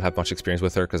 obviously I don't have much experience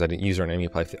with her because I didn't use her on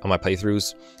my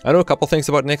playthroughs. I know a couple things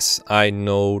about Nyx. I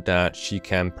know that she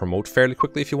can promote fairly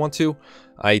quickly if you want to.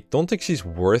 I don't think she's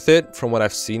worth it from what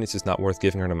I've seen. It's just not worth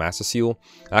giving her the Master Seal.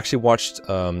 I actually watched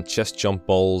Chest Jump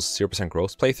Ball's 0%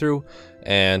 growth playthrough,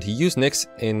 and he used Nyx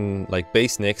in, like,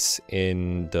 base Nyx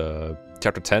in the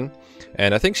Chapter 10.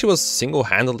 And I think she was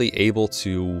single-handedly able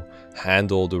to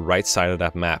handle the right side of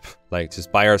that map, like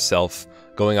just by herself,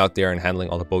 going out there and handling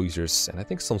all the bow users, and I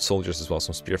think some soldiers as well,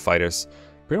 some spear fighters,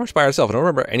 pretty much by herself. I don't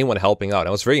remember anyone helping out. I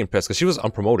was very impressed because she was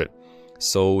unpromoted,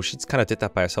 so she just kind of did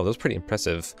that by herself. That was pretty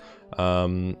impressive.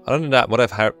 Other than that, what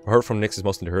I've heard from Nyx is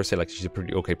mostly her say like she's a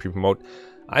pretty okay pre-promote.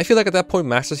 I feel like at that point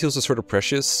Master Seals are sort of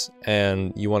precious,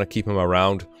 and you want to keep them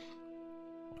around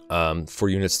for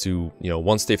units to, you know,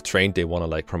 once they've trained, they want to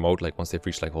like promote, like once they've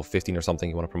reached like level 15 or something,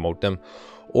 you want to promote them,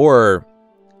 or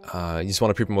you just want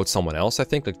to pre-promote someone else. I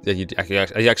think like that you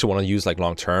actually want to use like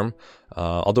long term.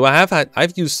 Although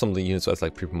I've used some of the units as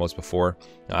like pre-promotes before.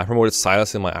 I promoted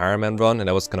Silas in my Iron Man run, and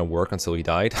that was gonna work until he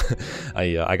died.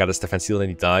 I got his defense seal and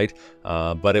he died,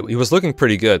 but he was looking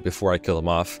pretty good before I killed him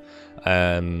off.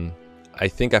 I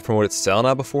think I promoted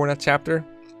Selena before in that chapter.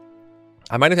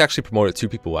 I might have actually promoted 2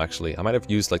 people, actually. I might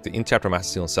have used like the in-chapter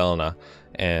Master Seal on Selena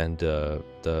and the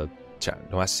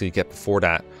Master Seal you get before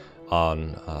that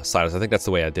on Silas. I think that's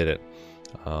the way I did it.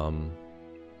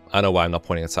 I know why I'm not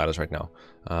pointing at Silas right now.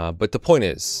 But the point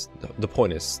is,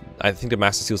 I think the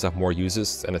Master Seals have more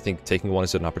uses, and I think taking one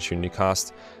is an opportunity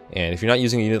cost. And if you're not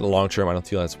using a unit in the long term, I don't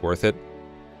feel that's worth it.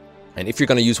 And if you're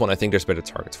going to use one, I think there's better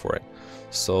targets for it.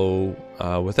 So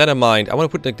with that in mind, I want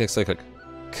to put the next like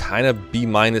kind of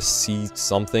B- C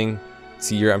something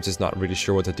tier. I'm just not really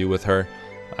sure what to do with her.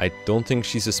 I don't think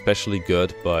she's especially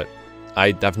good, but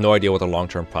I have no idea what the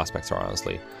long-term prospects are,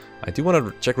 honestly. I do want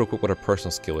to check real quick what her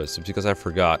personal skill is, because I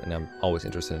forgot, and I'm always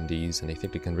interested in these, and I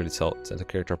think they can really set the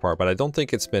character apart, but I don't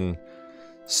think it's been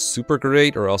super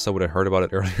great, or else I would have heard about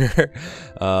it earlier.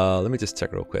 Let me just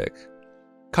check real quick.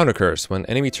 Counter Curse. When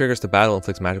enemy triggers the battle,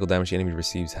 inflicts magical damage, the enemy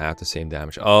receives half the same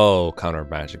damage. Oh, counter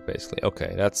magic, basically.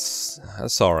 Okay, that's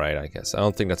alright, I guess. I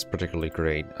don't think that's particularly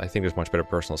great. I think there's much better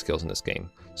personal skills in this game,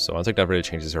 so I don't think that really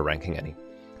changes her ranking any.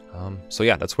 So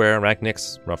yeah, that's where I rank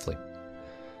Nyx, roughly.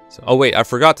 So, oh wait, I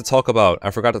forgot to talk about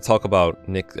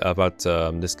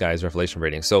this guy's Revelation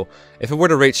rating. So if I were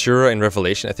to rate Shura in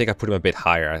Revelation, I think I put him a bit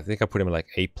higher. I think I put him like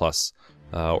A+.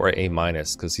 Or A-,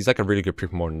 because he's like a really good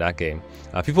pre-promote in that game.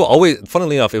 People always,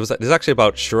 funnily enough, it's actually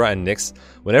about Shura and Nyx.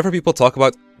 Whenever people talk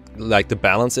about like the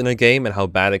balance in a game and how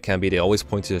bad it can be, they always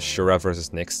point to Shura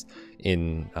versus Nyx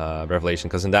in Revelation,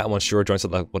 because in that one Shura joins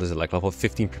at like, what is it, like level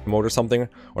 15 pre-promote or something,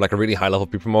 or like a really high level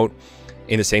pre-promote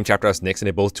in the same chapter as Nyx, and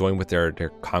they both join with their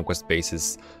conquest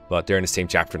bases, but they're in the same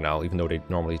chapter now, even though they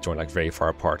normally join like very far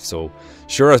apart. So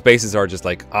Shura's bases are just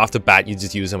like off the bat, you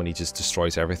just use him and he just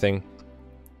destroys everything.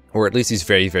 Or at least he's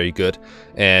very, very good.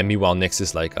 And meanwhile, Nyx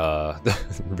is like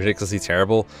ridiculously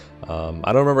terrible. I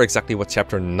don't remember exactly what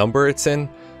chapter number it's in,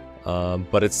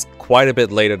 but it's quite a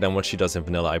bit later than what she does in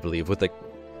Vanilla, I believe, with like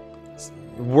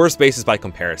worse bases by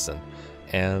comparison.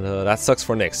 And that sucks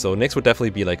for Nyx. So Nyx would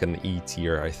definitely be like an E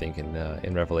tier, I think,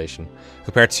 in Revelation,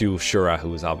 compared to Shura,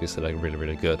 who is obviously like really,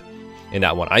 really good in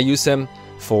that one. I use him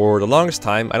for the longest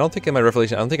time. I don't think in my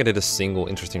Revelation, I don't think I did a single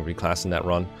interesting reclass in that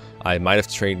run. I might have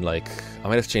changed like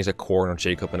Corn or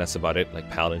Jacob, and that's about it, like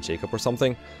Paladin Jacob or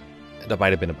something. that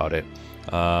might have been about it.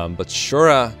 But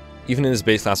Shura, even in his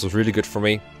base class, was really good for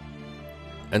me.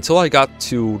 Until I got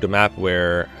to the map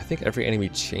where I think every enemy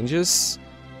changes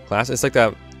class. It's like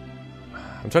that.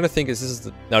 I'm trying to think, this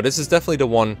is definitely the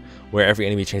one where every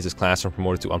enemy changes class from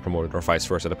promoted to unpromoted or vice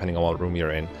versa, depending on what room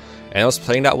you're in. And I was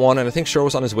playing that one, and I think Shura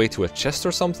was on his way to a chest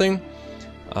or something.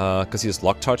 Because he has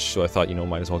Lock Touch, so I thought, you know,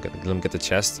 might as well let him get the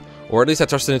chest. Or at least I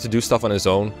trusted him to do stuff on his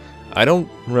own. I don't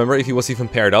remember if he was even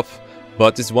paired up,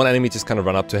 but this one enemy just kind of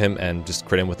ran up to him and just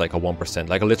crit him with like a 1%,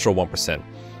 like a literal 1%.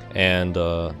 And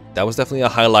that was definitely a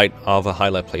highlight of a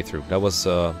highlight playthrough. That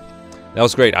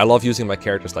was great. I love using my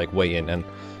characters like way in, and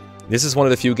this is one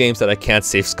of the few games that I can't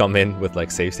save scum in with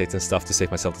like save states and stuff to save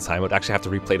myself the time. I would actually have to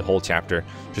replay the whole chapter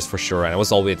just for Shura, and I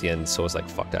was all the way at the end, so I was like,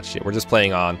 fuck that shit. We're just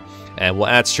playing on, and we'll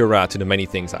add Shura to the many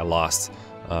things I lost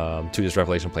to this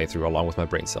Revelation playthrough along with my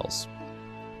brain cells.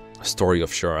 Story of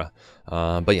Shura.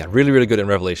 But yeah, really, really good in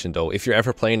Revelation though. If you're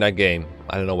ever playing that game,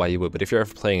 I don't know why you would, but if you're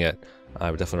ever playing it, I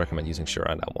would definitely recommend using Shura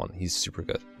on that one. He's super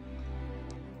good.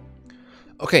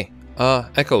 Okay,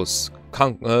 Echoes.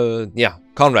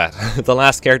 Conrad, the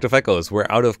last character of Echoes. We're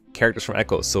out of characters from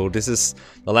Echoes, so this is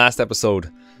the last episode,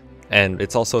 and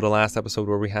it's also the last episode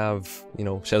where we have, you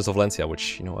know, Shadows of Valencia,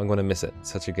 which, you know, I'm gonna miss it.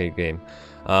 It's such a great game.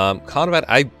 Conrad,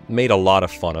 I made a lot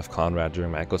of fun of Conrad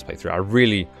during my Echoes playthrough. I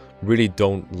really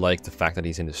don't like the fact that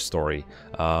he's in this story.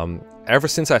 Ever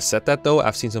since I said that though,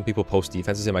 I've seen some people post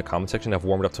defenses in my comment section. I've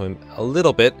warmed up to him a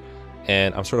little bit,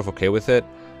 and I'm sort of okay with it.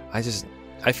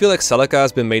 I feel like Celica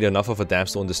has been made enough of a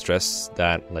damsel in distress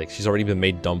that like she's already been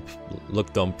made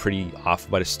look dumb pretty off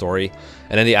by the story,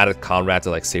 and then they added Conrad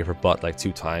to like save her butt like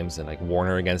 2 times and like warn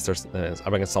her against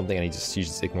something, and she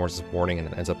just ignores his warning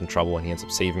and ends up in trouble, and he ends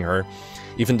up saving her,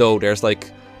 even though there's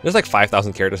like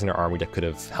 5,000 characters in her army that could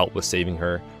have helped with saving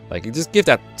her. Like, you just give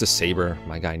that to Saber.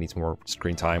 My guy needs more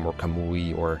screen time, or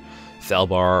Kamui, or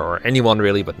Felbar, or anyone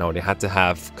really, but no, they had to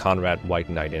have Conrad White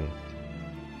Knight in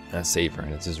as Saber,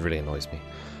 and it just really annoys me.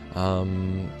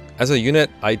 As a unit,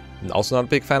 I'm also not a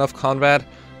big fan of Conrad.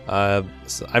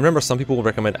 So I remember some people would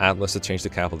recommend Atlas to change to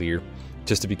Cavalier,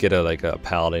 just to get a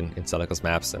paladin in Celica's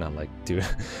maps, and I'm like, dude,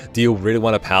 do you really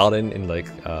want a paladin in like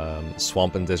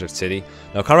Swamp and Desert City?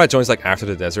 Now Conrad joins like after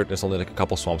the desert. There's only like a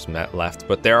couple swamps left,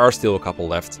 but there are still a couple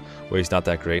left where he's not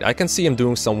that great. I can see him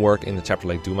doing some work in the chapter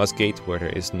like Duma's Gate, where there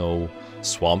is no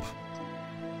swamp,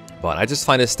 but I just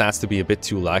find his stats to be a bit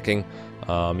too lacking.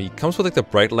 He comes with like the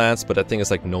Bright Lance, but that thing is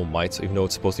like no might, so even though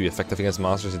it's supposed to be effective against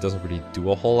monsters, it doesn't really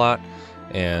do a whole lot,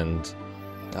 and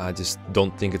I just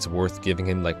don't think it's worth giving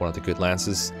him like one of the good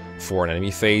lances for an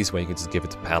enemy phase when you can just give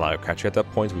it to Pala or Catcher at that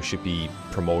point, who should be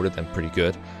promoted and pretty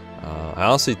good. I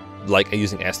honestly like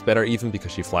using Est better, even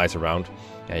because she flies around.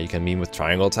 Yeah, you can meme with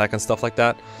triangle attack and stuff like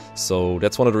that. So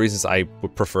that's one of the reasons I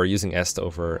would prefer using Est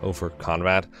over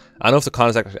Conrad. I don't know if the Con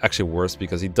is actually worse,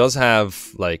 because he does have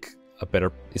like a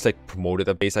better, he's like promoted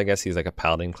at base, I guess. He's like a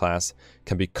paladin class,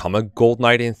 can become a gold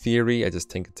knight in theory. I just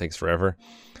think it takes forever.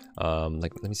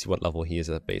 Like, let me see what level he is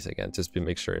at base again, just to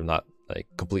make sure I'm not like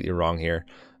completely wrong here.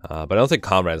 But I don't think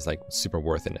Conrad is like super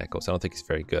worth in Echoes. I don't think he's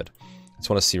very good. I just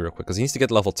want to see real quick, because he needs to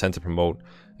get level 10 to promote,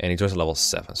 and he joins at level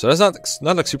 7. So that's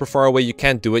not like super far away. You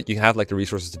can't do it. You have like the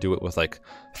resources to do it with like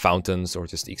fountains or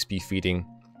just XP feeding.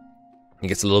 He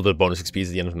gets a little bit of bonus XP at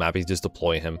the end of the map. You just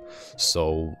deploy him.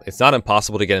 So it's not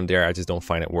impossible to get him there. I just don't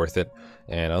find it worth it.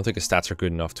 And I don't think his stats are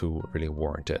good enough to really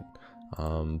warrant it.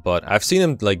 But I've seen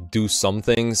him like do some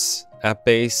things at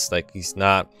base. Like, he's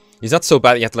not so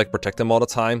bad that you have to like protect him all the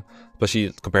time,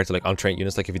 especially compared to like untrained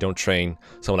units. Like, if you don't train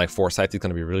someone like Foresight, he's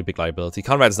going to be a really big liability.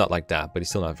 Conrad is not like that, but he's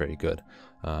still not very good.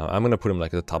 I'm going to put him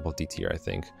like at the top of D tier, I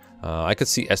think. I could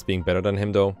see S being better than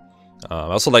him though.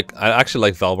 I actually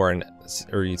like Valvar and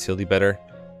utility better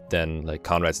than like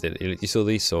Conrad's did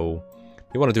utility, so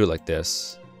you want to do it like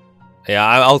this. Yeah,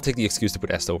 I'll take the excuse to put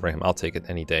Est over him. I'll take it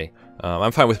any day.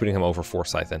 I'm fine with putting him over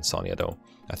Forsyth and Sonya though.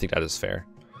 I think that is fair.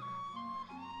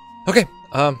 Okay,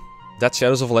 that's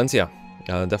Shadows of Valencia.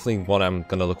 Definitely one I'm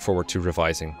gonna look forward to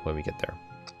revising when we get there.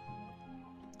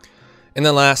 And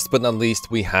then last but not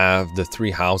least, we have the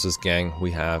Three Houses gang.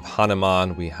 We have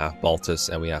Hanuman, we have Baltus,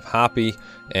 and we have Happy.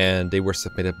 And they were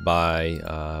submitted by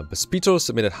Bespito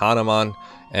submitted Hanuman,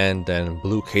 and then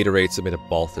Blue Caterade submitted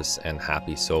Baltus and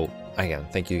Happy. So again,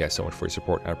 thank you guys so much for your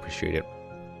support. I appreciate it.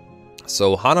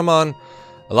 So Hanuman,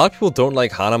 a lot of people don't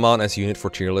like Hanuman as a unit for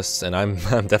tier lists, and I'm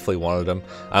definitely one of them.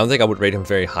 I don't think I would rate him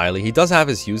very highly. He does have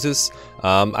his uses.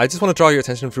 I just want to draw your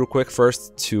attention real quick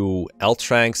first to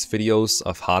Eltrank's videos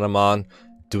of Hanuman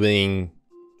doing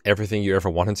everything you ever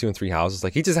want him to in 3 houses.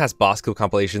 Like, he just has boss kill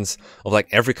compilations of like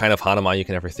every kind of Hanuman you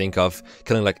can ever think of,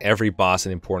 killing like every boss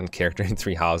and important character in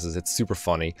 3 houses. It's super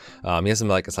funny. He has him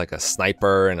like, it's like a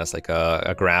sniper, and as like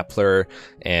a grappler,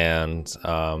 and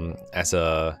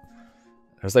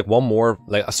there's like one more,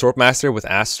 like a sword master with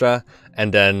Astra,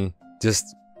 and then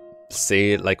just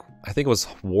say like, I think it was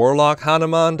Warlock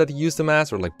Hanuman that he used him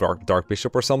as, or like Dark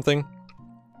Bishop or something.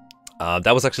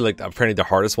 That was actually like apparently the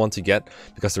hardest one to get,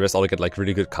 because the rest all get like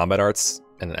really good combat arts,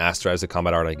 and then Astra is a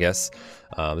combat art, I guess.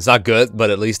 It's not good, but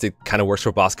at least it kind of works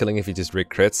for boss killing if you just rig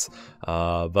crits.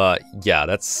 But yeah,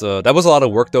 that was a lot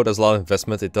of work though. There's a lot of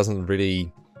investment. He doesn't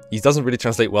really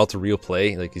translate well to real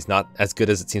play. Like, he's not as good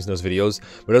as it seems in those videos,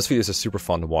 but those videos are super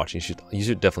fun to watch. You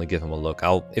should definitely give him a look.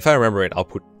 If I remember it, I'll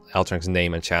put Altrank's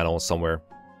name and channel somewhere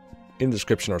in the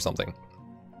description or something.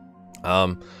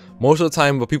 Most of the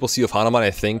time, what people see of Hanuman,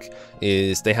 I think,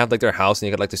 is they have like their house and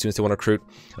you get like the students they want to recruit.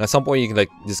 And at some point, you can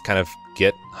like just kind of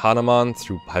get Hanuman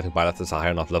through having Byleth at a high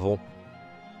enough level.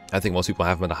 I think most people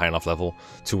have him at a high enough level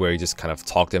to where you just kind of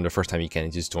talk to him the first time you can,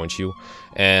 he just joins you.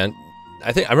 And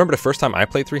I remember the first time I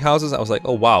played 3 houses, I was like,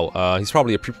 oh wow, he's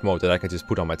probably a pre-promote that I could just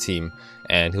put on my team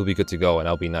and he'll be good to go and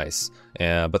I'll be nice.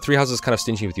 But 3 houses is kind of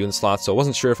stingy with unit slots, so I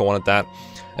wasn't sure if I wanted that.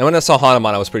 And when I saw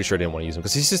Hanuman, I was pretty sure I didn't want to use him,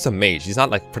 because he's just a mage. He's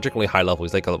not like particularly high level.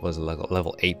 He's like a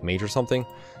level 8 mage or something.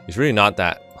 He's really not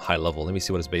that high level. Let me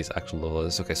see what his base actual level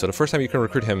is. Okay, so the first time you can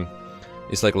recruit him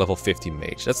is like level 50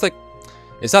 mage. That's like,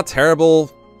 it's not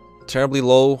terribly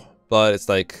low, but it's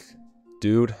like,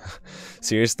 dude,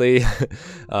 seriously.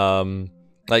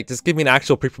 Like, just give me an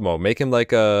actual pre-promote. Make him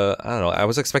like a, I don't know, I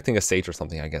was expecting a Sage or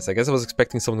something, I guess. I was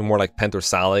expecting something more like Pent or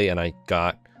Sally, and I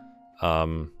got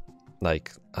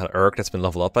like an Urk that's been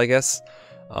leveled up, I guess.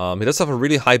 He does have a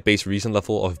really high base reason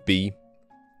level of B,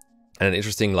 and an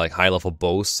interesting like high level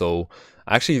bow. So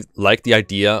I actually like the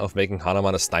idea of making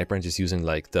Hanuman a sniper and just using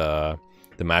like the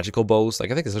magical bows. Like,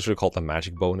 I think it's actually called the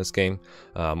magic bow in this game.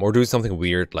 Or doing something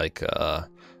weird like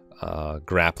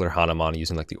grappler Hanuman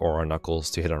using like the aura knuckles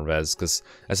to hit on res, because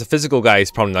as a physical guy he's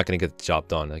probably not going to get the job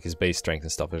done. Like, his base strength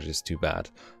and stuff is just too bad.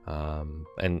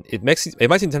 And it might seem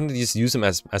tempting to just use him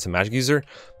as a magic user,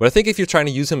 but I think if you're trying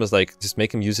to use him as like, just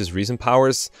make him use his reason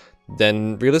powers,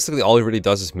 then realistically all he really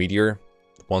does is meteor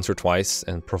once or twice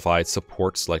and provide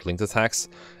supports like linked attacks.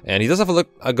 And he does have a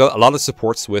lot of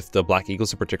supports with the Black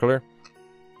Eagles in particular,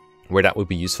 where that would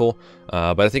be useful.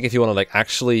 But I think if you want to like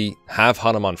actually have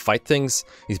Hanuman fight things,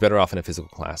 he's better off in a physical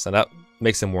class, and that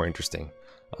makes him more interesting.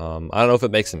 I don't know if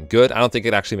it makes him good. I don't think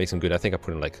it actually makes him good. I think I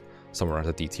put him like somewhere around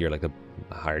the D tier, like the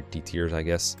higher D tiers, I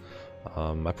guess.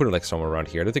 I put it like somewhere around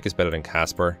here. I don't think it's better than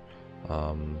Casper,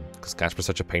 because Casper's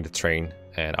such a pain to train,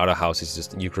 and out of house is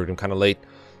just, you recruit him kind of late.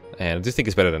 And I do think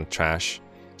it's better than Trash,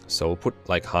 so we'll put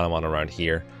like Hanuman around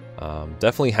here.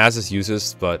 Definitely has his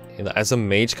uses, but as a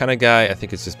mage kind of guy, I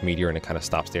think it's just meteor and it kind of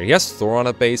stops there. He has Thoron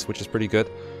at base, which is pretty good.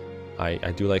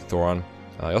 I do like Thoron.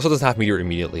 He also doesn't have meteor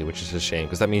immediately, which is a shame,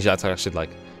 because that means you have to actually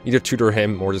like either tutor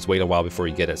him or just wait a while before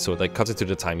you get it. So it like cuts it to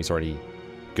the time he's already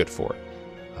good for.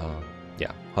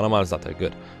 Yeah, Hanuman is not that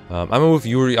good. I'm gonna move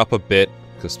Yuri up a bit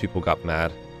because people got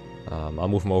mad. I'll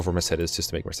move him over Mercedes just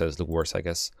to make Mercedes look worse, I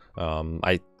guess.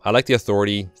 I like the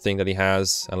authority thing that he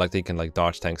has. I like that he can like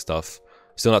dodge tank stuff.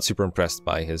 Still not super impressed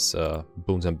by his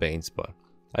boons and banes, but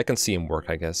I can see him work,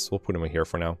 I guess. We'll put him in here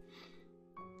for now.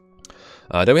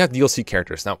 Then we have DLC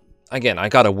characters. Now, again, I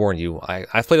gotta warn you,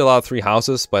 I've played a lot of 3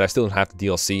 houses, but I still don't have the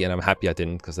DLC, and I'm happy I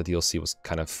didn't, because the DLC was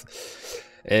kind of...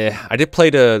 I did play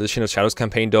the Shin of Shadows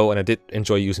campaign, though, and I did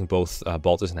enjoy using both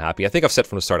Baltus and Happy. I think I've said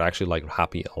from the start I actually like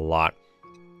Happy a lot,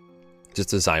 just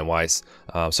design-wise.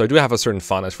 So I do have a certain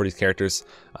fondness for these characters.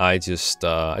 I just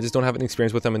don't have any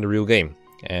experience with them in the real game.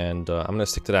 And I'm gonna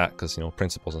stick to that because, you know,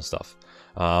 principles and stuff.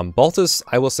 Baltus,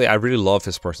 I will say I really love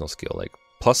his personal skill, like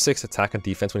 +6 attack and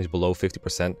defense when he's below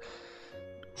 50%.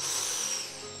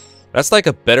 That's like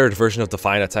a better version of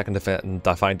Defiant attack and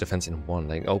Defiant defense in one.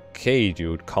 Like, okay,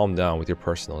 dude, calm down with your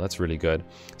personal. That's really good.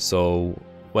 So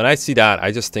when I see that,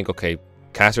 I just think, okay,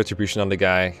 cast Retribution on the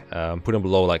guy, put him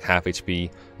below like half HP,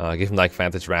 give him like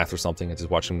Vantage Wrath or something, and just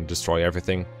watch him destroy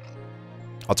everything.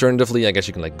 Alternatively, I guess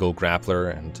you can like go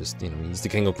Grappler and just, you know, he's the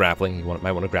king of grappling. You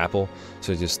might want to grapple,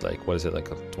 so just like, what is it,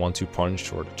 like a 1-2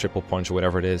 punch or the triple punch or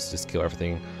whatever it is, just kill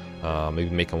everything. Maybe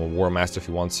make him a War Master if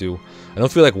you want to. I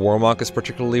don't feel like War Monk is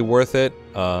particularly worth it.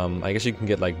 I guess you can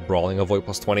get like Brawling Avoid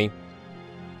 +20,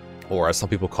 or as some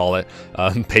people call it,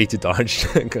 Pay to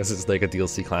Dodge, because it's like a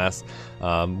DLC class.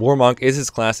 War Monk is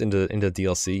his class in the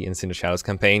DLC, in Sin of Shadows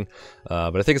campaign,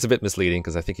 but I think it's a bit misleading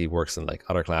because I think he works in like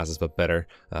other classes, but better.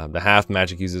 The half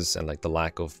magic uses and like the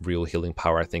lack of real healing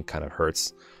power, I think, kind of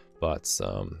hurts. But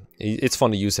it's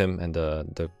fun to use him and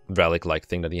the relic-like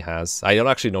thing that he has. I don't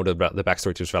actually know the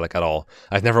backstory to his relic at all.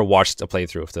 I've never watched a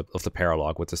playthrough of the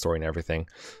paralogue with the story and everything,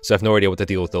 so I have no idea what the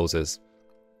deal with those is.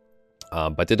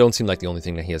 But they don't seem like the only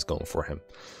thing that he has going for him.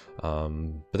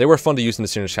 But they were fun to use in the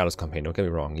Sin of Shadows campaign, don't get me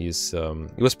wrong. He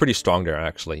was pretty strong there,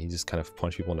 actually. He just kind of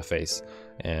punched people in the face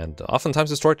and oftentimes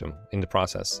destroyed them in the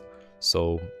process.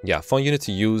 So yeah, fun unit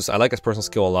to use. I like his personal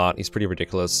skill a lot. He's pretty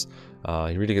ridiculous.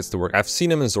 He really gets to work. I've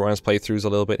seen him in Zoran's playthroughs a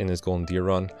little bit in his Golden Deer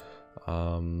run.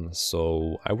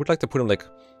 So I would like to put him like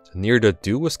near the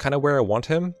Do is kind of where I want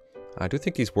him. I do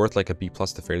think he's worth like a B+ to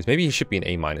fairlies. Maybe he should be an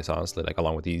A-, honestly, like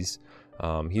along with these.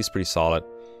 He's pretty solid.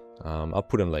 I'll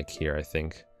put him like here, I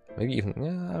think. Maybe even,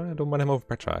 yeah, I don't mind him over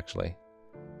Petra, actually.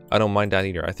 I don't mind that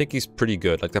either. I think he's pretty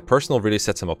good. Like, the personal really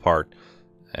sets him apart,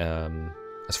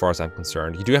 as far as I'm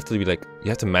concerned. You do have to be like, you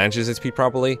have to manage his HP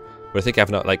properly, but I think I have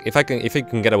not, like, if I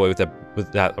can get away with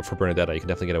that for Bernadetta, you can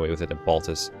definitely get away with it at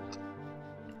Baltus.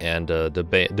 And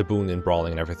the boon in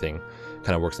brawling and everything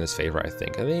kind of works in his favor, I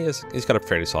think. I think he's got a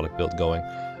fairly solid build going.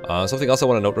 Something else I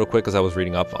want to note real quick, because I was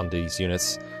reading up on these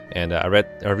units, and I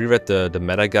reread the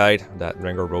meta guide that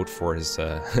Rengar wrote for his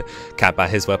cap at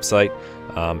his website,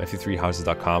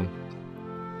 f3houses.com.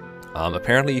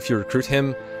 Apparently, if you recruit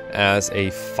him as a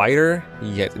fighter,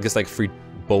 he gets like free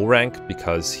bow rank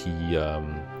because he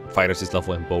fighters his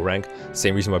level in bow rank.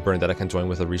 Same reason why Bernadetta can join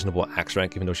with a reasonable axe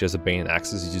rank, even though she has a Bane and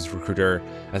axes. You just recruit her,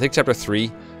 I think, chapter 3,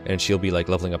 and she'll be like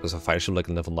leveling up as a fighter. She'll be like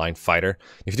a level 9 fighter.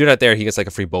 If you do that there, he gets like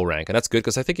a free bow rank, and that's good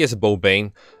because I think he has a bow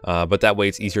Bane, but that way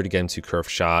it's easier to get into curved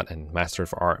shot and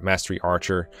mastery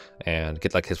archer and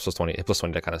get like hit plus 20,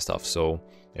 that kind of stuff. So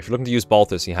if you're looking to use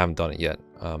Baltus and you haven't done it yet,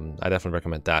 I definitely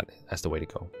recommend that as the way to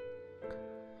go.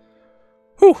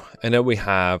 Whew. And then we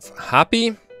have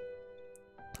Happy.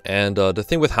 And the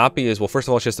thing with Happy is, well, first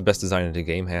of all, she has the best design in the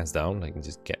game, hands down. Like, you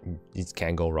just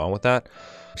can't go wrong with that.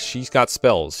 She's got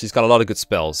spells. She's got a lot of good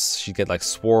spells. She get like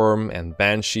Swarm and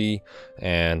Banshee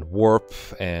and Warp,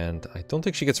 and I don't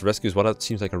think she gets Rescues. Well, that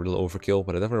seems like a real overkill,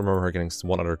 but I definitely remember her getting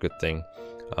one other good thing.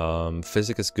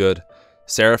 Physic is good.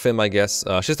 Seraphim, I guess.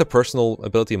 She has the personal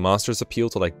ability Monsters Appeal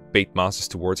to like bait monsters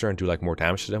towards her and do like more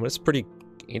damage to them. It's pretty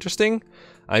interesting.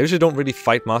 I usually don't really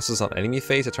fight monsters on enemy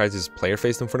phase. I try to just player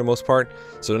phase them for the most part.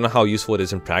 So I don't know how useful it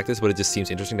is in practice, but it just seems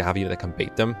interesting to have a unit that can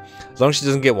bait them. As long as she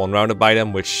doesn't get one-rounded by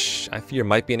them, which I fear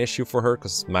might be an issue for her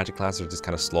because magic classes are just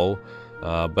kind of slow.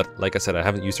 But like I said, I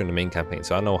haven't used her in the main campaign,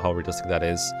 so I don't know how realistic that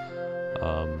is.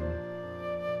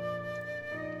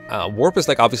 Warp is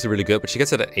like obviously really good, but she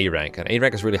gets it at A rank, and A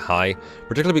rank is really high,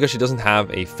 particularly because she doesn't have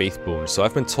a faith boon. So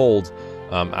I've been told,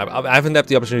 I haven't had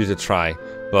the opportunity to try,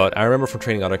 but I remember from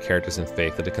training other characters in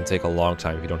faith that it can take a long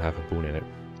time if you don't have a boon in it.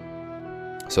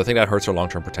 So I think that hurts her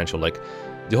long-term potential. Like,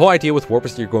 the whole idea with Warp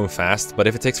is that you're going fast, but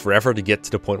if it takes forever to get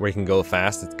to the point where you can go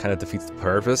fast, it kind of defeats the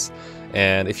purpose.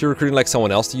 And if you're recruiting like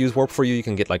someone else to use Warp for you, you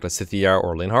can get like Lacithia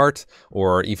or Linhardt,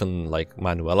 or even like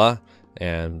Manuela,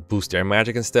 and boost their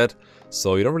magic instead.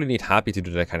 So you don't really need Happy to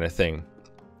do that kind of thing.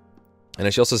 And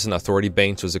then she also has an Authority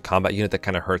Bane, so it's a combat unit that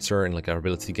kind of hurts her and like her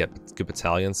ability to get good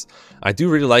battalions. I do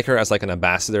really like her as like an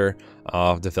ambassador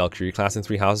of the Valkyrie class in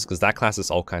Three Houses, because that class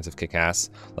is all kinds of kick-ass.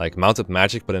 Like mounted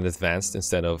magic, but in advanced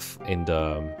instead of in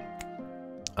the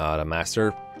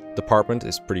master department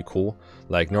is pretty cool.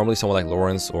 Like normally someone like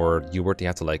Lawrence or Hubert, they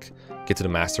have to like get to the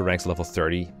master ranks level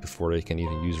 30 before they can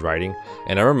even use writing.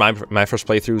 And I remember my first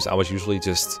playthroughs, I was usually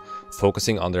just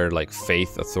focusing on their like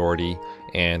faith, authority,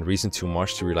 and reason too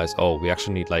much to realize, oh, we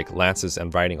actually need like lances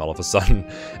and writing all of a sudden,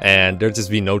 and there'd just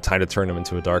be no time to turn them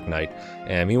into a Dark Knight.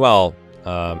 And meanwhile,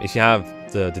 if you have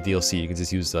the DLC, you can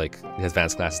just use like the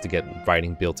advanced classes to get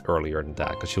writing built earlier than that,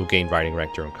 because you'll gain writing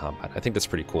rank during combat. I think that's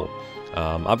pretty cool.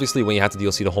 Obviously, when you have the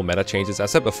DLC, the whole meta changes. I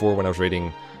said before when I was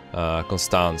raiding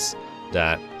Constance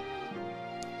that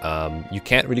you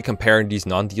can't really compare these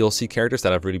non-DLC characters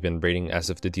that I've really been rating as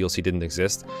if the DLC didn't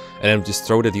exist, and then just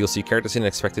throw the DLC characters in and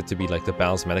expect it to be like the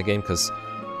balanced metagame, because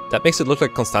that makes it look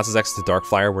like Constance has access to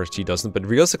Darkflyer, where she doesn't. But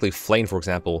realistically, Flame, for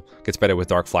example, gets better with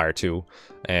Darkflyer too.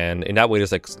 And in that way,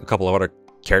 there's like a couple of other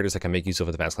characters that can make use of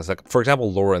advanced class. Like, for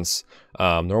example, Lawrence.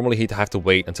 Normally, he'd have to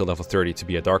wait until level 30 to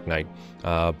be a Dark Knight.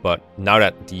 But now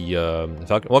that the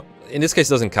Valkyrie... Well, in this case,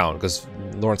 it doesn't count, because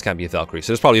Lawrence can't be a Valkyrie.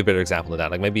 So there's probably a better example of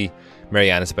that. Like, maybe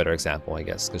Marianne is a better example, I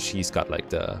guess, because she's got like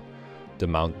the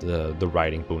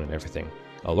riding boon and everything.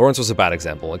 Lawrence was a bad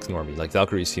example, ignore me. Like,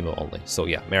 Valkyrie is female only. So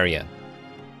yeah, Marianne.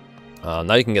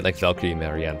 Now you can get like Valkyrie and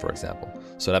Marianne, for example.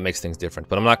 So that makes things different.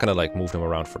 But I'm not going to like move them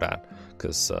around for that,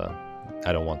 because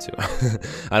I don't want to.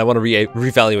 I don't want to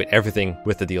reevaluate everything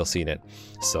with the DLC in it.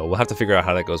 So we'll have to figure out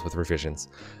how that goes with revisions.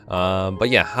 But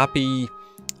yeah, Happy.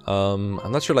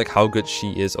 I'm not sure like how good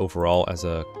she is overall as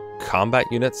a combat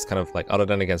units, kind of like other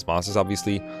than against monsters,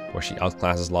 obviously, where she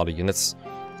outclasses a lot of units.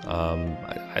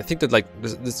 I think that like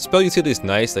the spell utility is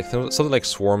nice, like something like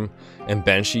Swarm and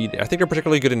Banshee. I think they're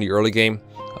particularly good in the early game,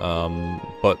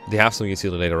 but they have some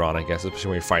utility later on, I guess, especially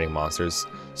when you're fighting monsters.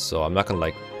 So I'm not gonna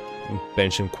like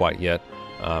mention quite yet.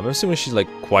 I'm assuming she's like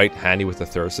quite handy with the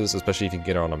Thyrsus, especially if you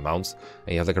get her on a mount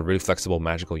and you have like a really flexible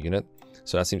magical unit.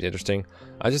 So that seems interesting.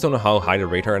 I just don't know how high to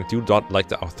rate her, and I do not like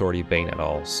the Authority Bane at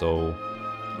all. So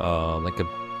like a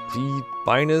B-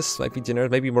 might be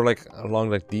generous, maybe more like along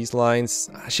like these lines.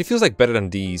 She feels like better than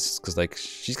these because like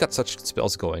she's got such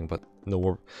spells going, but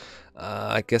no,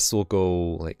 I guess we'll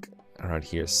go like around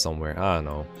here somewhere. I don't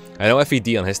know. I know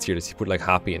FED on his tier list, he put like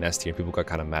Happy in S tier and people got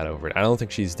kind of mad over it. I don't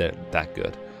think she's that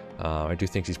good. I do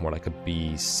think she's more like a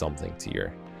B something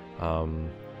tier.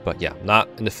 But yeah, not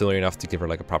in the familiar enough to give her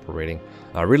like a proper rating.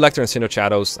 I really liked her in Sin of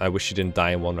Shadows. I wish she didn't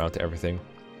die in one round to everything.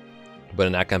 But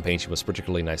in that campaign, she was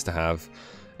particularly nice to have.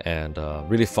 And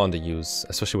really fun to use,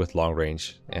 especially with long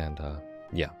range. And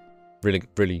yeah,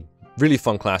 really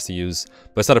fun class to use.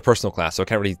 But it's not a personal class, so I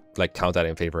can't really like count that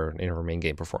in favor in her main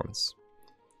game performance.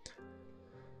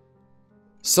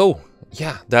 So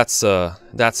yeah, that's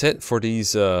it for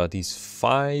these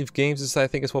 5 games. I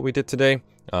think is what we did today.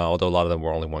 Although a lot of them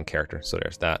were only one character, so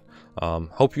there's that.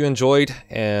 Hope you enjoyed,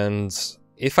 and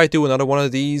if I do another one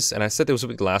of these, and I said it was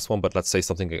the last one, but let's say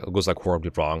something goes like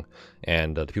horribly wrong,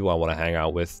 and the people I want to hang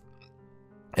out with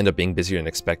end up being busier than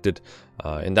expected.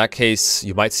 In that case,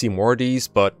 you might see more of these,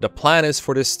 but the plan is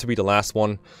for this to be the last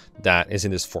one that is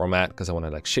in this format, because I want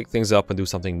to like shake things up and do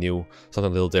something new,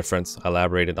 something a little different. I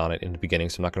elaborated on it in the beginning,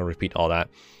 so I'm not going to repeat all that.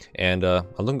 And I'm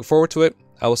looking forward to it.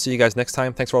 I will see you guys next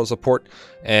time. Thanks for all the support.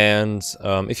 And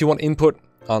if you want input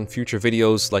on future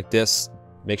videos like this,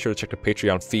 make sure to check the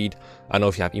Patreon feed. I don't know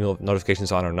if you have email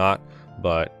notifications on or not,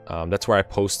 but that's where I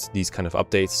post these kind of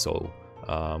updates. So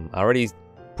I already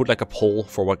put like a poll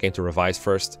for what game to revise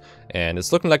first, and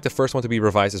it's looking like the first one to be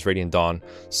revised is Radiant Dawn.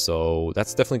 So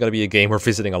that's definitely going to be a game we're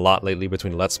visiting a lot lately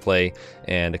between the Let's Play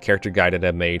and the character guide that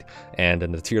I made, and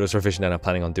then the tier list revision that I'm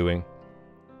planning on doing.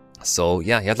 So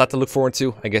yeah, you have a lot to look forward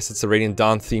to. I guess it's a Radiant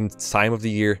Dawn themed time of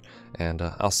the year, and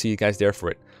I'll see you guys there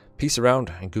for it. Peace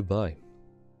around and goodbye.